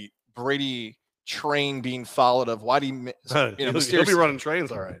had the Brady train being followed of why do he'll be running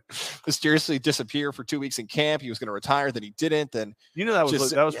trains all right. Mysteriously disappear for 2 weeks in camp. He was going to retire, then he didn't. Then that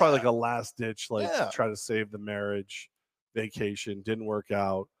was probably like a last ditch to try to save the marriage. Vacation didn't work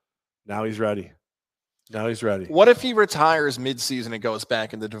out. Now he's ready. What if he retires mid-season and goes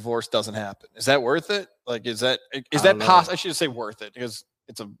back and the divorce doesn't happen? Is that worth it? Like is that possible? I should say worth it because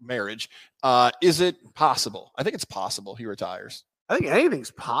it's a marriage. Is it possible? I think it's possible he retires. I think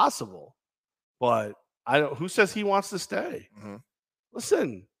anything's possible. But I don't. Who says he wants to stay? Mm-hmm.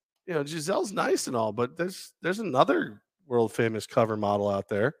 Listen, Giselle's nice and all, but there's another world famous cover model out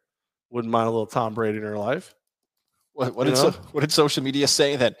there. Wouldn't mind a little Tom Brady in her life. What did social media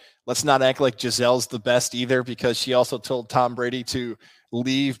say? That let's not act like Giselle's the best either, because she also told Tom Brady to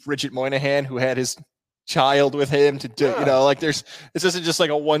leave Bridget Moynihan, who had his child with him, to do. This isn't just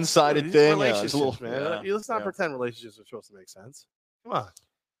like a one-sided thing. Relationships, man. Let's not pretend relationships are supposed to make sense. Come on.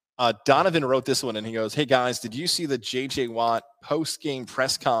 Donovan wrote this one and he goes, hey guys, did you see the JJ Watt post-game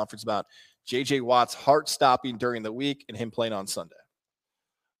press conference about JJ Watt's heart stopping during the week and him playing on Sunday?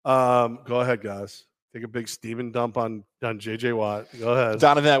 Go ahead, guys. Take a big Steven dump on JJ Watt. Go ahead.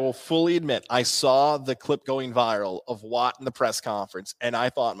 Donovan, I will fully admit, I saw the clip going viral of Watt in the press conference and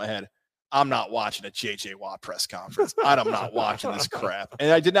I thought in my head, I'm not watching a J.J. Watt press conference. I'm not watching this crap.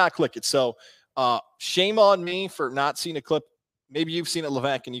 And I did not click it. So shame on me for not seeing a clip. Maybe you've seen it,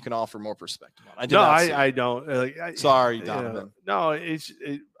 Levack, and you can offer more perspective on it. I don't. Sorry, Donovan.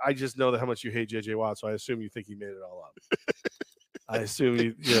 I just know that how much you hate J.J. Watt, so I assume you think he made it all up. I assume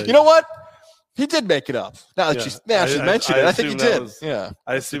you. Yeah. You know what? He did make it up. Now that you mentioned it, I think he did.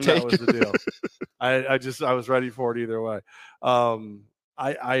 I assume that was the deal. I was ready for it either way.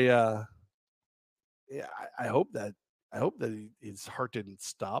 I hope that his heart didn't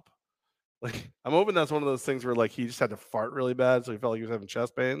stop. Like, I'm hoping that's one of those things where like he just had to fart really bad, so he felt like he was having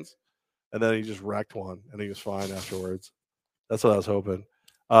chest pains, and then he just wrecked one, and he was fine afterwards. That's what I was hoping.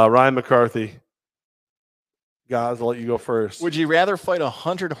 Ryan McCarthy, guys, I'll let you go first. Would you rather fight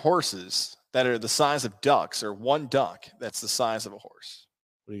 100 horses that are the size of ducks, or one duck that's the size of a horse?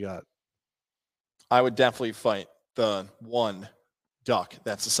 What do you got? I would definitely fight the one duck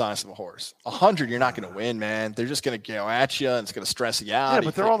that's the size of a horse. 100, you're not going to win, man. They're just going to go at you, and it's going to stress you out. Yeah,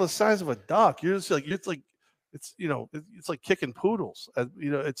 but they're all the size of a duck. You're just like it's like kicking poodles. I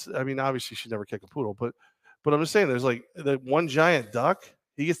mean, obviously you should never kick a poodle, but I'm just saying, there's like the one giant duck.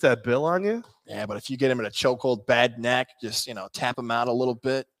 He gets that bill on you. Yeah, but if you get him in a chokehold, bad neck, just tap him out a little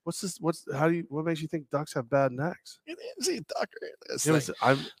bit. What makes you think ducks have bad necks? See a duck.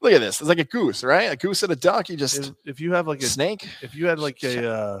 Look at this. It's like a goose, right? A goose and a duck. You just if you have like a snake. If you had like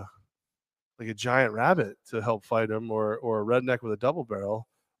a giant rabbit to help fight him, or a redneck with a double barrel,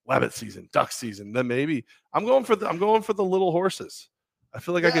 rabbit season, duck season, then maybe I'm going for the little horses. I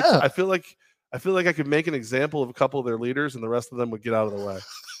feel like I could make an example of a couple of their leaders, and the rest of them would get out of the way.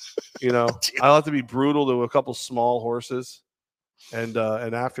 I'll have to be brutal to a couple small horses. And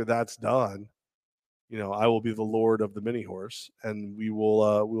after that's done, I will be the lord of the mini horse, and we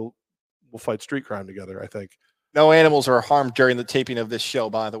will we'll fight street crime together. I think. No animals are harmed during the taping of this show,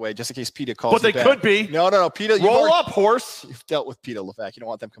 by the way, just in case PETA calls. But they back. Could be. No, PETA. Roll up, horse. You've dealt with PETA, Levack. You don't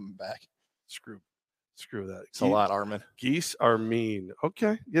want them coming back. Screw that. It's a lot, Armin. Geese are mean.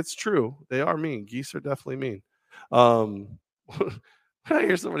 Okay, it's true. They are mean. Geese are definitely mean. I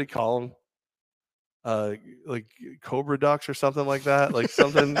hear somebody call them like cobra ducks or something like that, like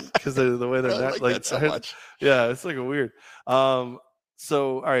something because the way they're not like so much. Yeah, it's like a weird.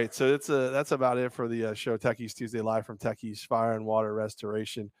 So all right, so that's about it for the show. Tech East Tuesday, live from Tech East Fire and Water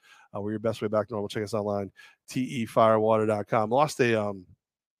Restoration. We're your best way back to normal. Check us online, tefirewater.com. Lost a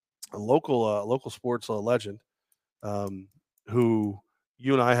local sports legend, who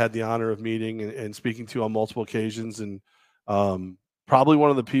you and I had the honor of meeting and speaking to on multiple occasions, and probably one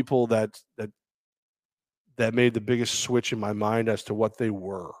of the people that made the biggest switch in my mind as to what they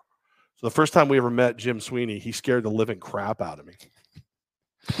were. So the first time we ever met Jim Sweeney, he scared the living crap out of me.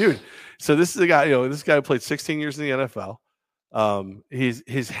 Dude, so this is a guy, this guy played 16 years in the NFL.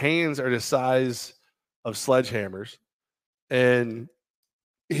 His hands are the size of sledgehammers, and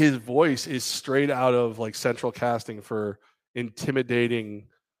his voice is straight out of like central casting for intimidating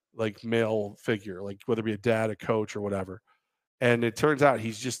like male figure, like whether it be a dad, a coach, or whatever. And it turns out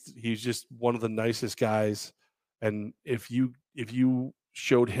he's just one of the nicest guys. And if you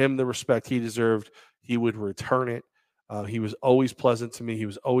showed him the respect he deserved, he would return it. He was always pleasant to me. He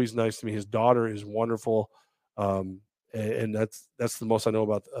was always nice to me. His daughter is wonderful. And that's the most I know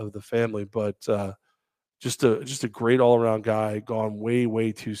about of the family. But just a great all around guy. Gone way,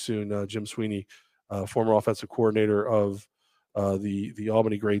 way too soon. Jim Sweeney, former offensive coordinator of the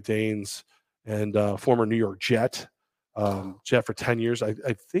Albany Great Danes and former New York Jet. Jet for 10 years. I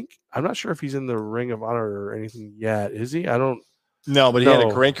think, I'm not sure if he's in the Ring of Honor or anything yet. Is he? I don't know. But he had a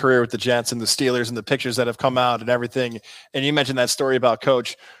great career with the Jets and the Steelers and the pictures that have come out and everything. And you mentioned that story about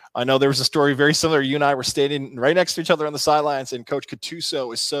Coach. I know there was a story very similar. You and I were standing right next to each other on the sidelines, and Coach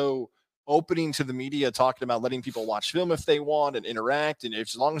Gattuso is so opening to the media, talking about letting people watch film if they want and interact. And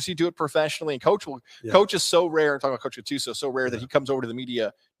as long as you do it professionally, and Coach is so rare, talking about Coach Gattuso, so rare that he comes over to the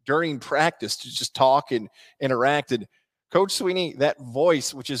media during practice to just talk and interact. And Coach Sweeney, that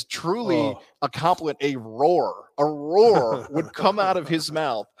voice, which is truly a compliment, a roar would come out of his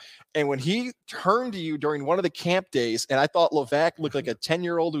mouth. And when he turned to you during one of the camp days, and I thought Levack looked like a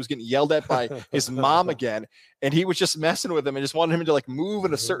 10-year-old who was getting yelled at by his mom again, and he was just messing with him and just wanted him to like move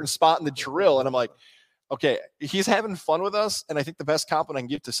in a certain spot in the drill. And I'm like, okay, he's having fun with us. And I think the best compliment I can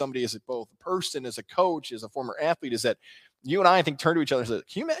give to somebody as both a person, as a coach, as a former athlete, is that you and I think, turn to each other and say,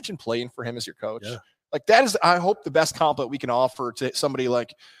 can you imagine playing for him as your coach? Yeah. Like that is, I hope, the best compliment we can offer to somebody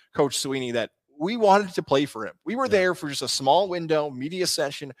like Coach Sweeney, that we wanted to play for him. We were there for just a small window, media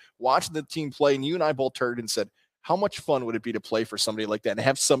session, watching the team play, and you and I both turned and said, how much fun would it be to play for somebody like that and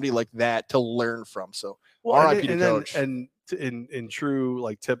have somebody like that to learn from? So well, RIP to Coach. And in true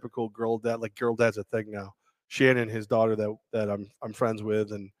like typical girl dad, like girl dad's a thing now. Shannon, his daughter that I'm friends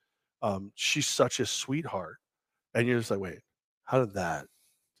with, and she's such a sweetheart. And you're just like, wait, how did that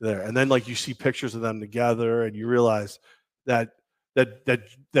there? And then like you see pictures of them together, and you realize that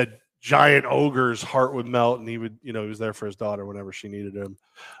giant ogre's heart would melt, and he would, he was there for his daughter whenever she needed him,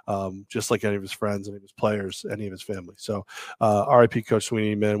 just like any of his friends, any of his players, any of his family. So, RIP Coach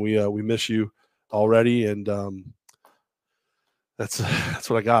Sweeney, man, we miss you already, and that's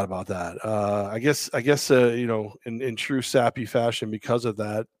what I got about that. I guess in true sappy fashion, because of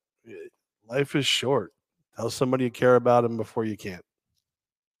that, life is short. Tell somebody you care about them before you can't.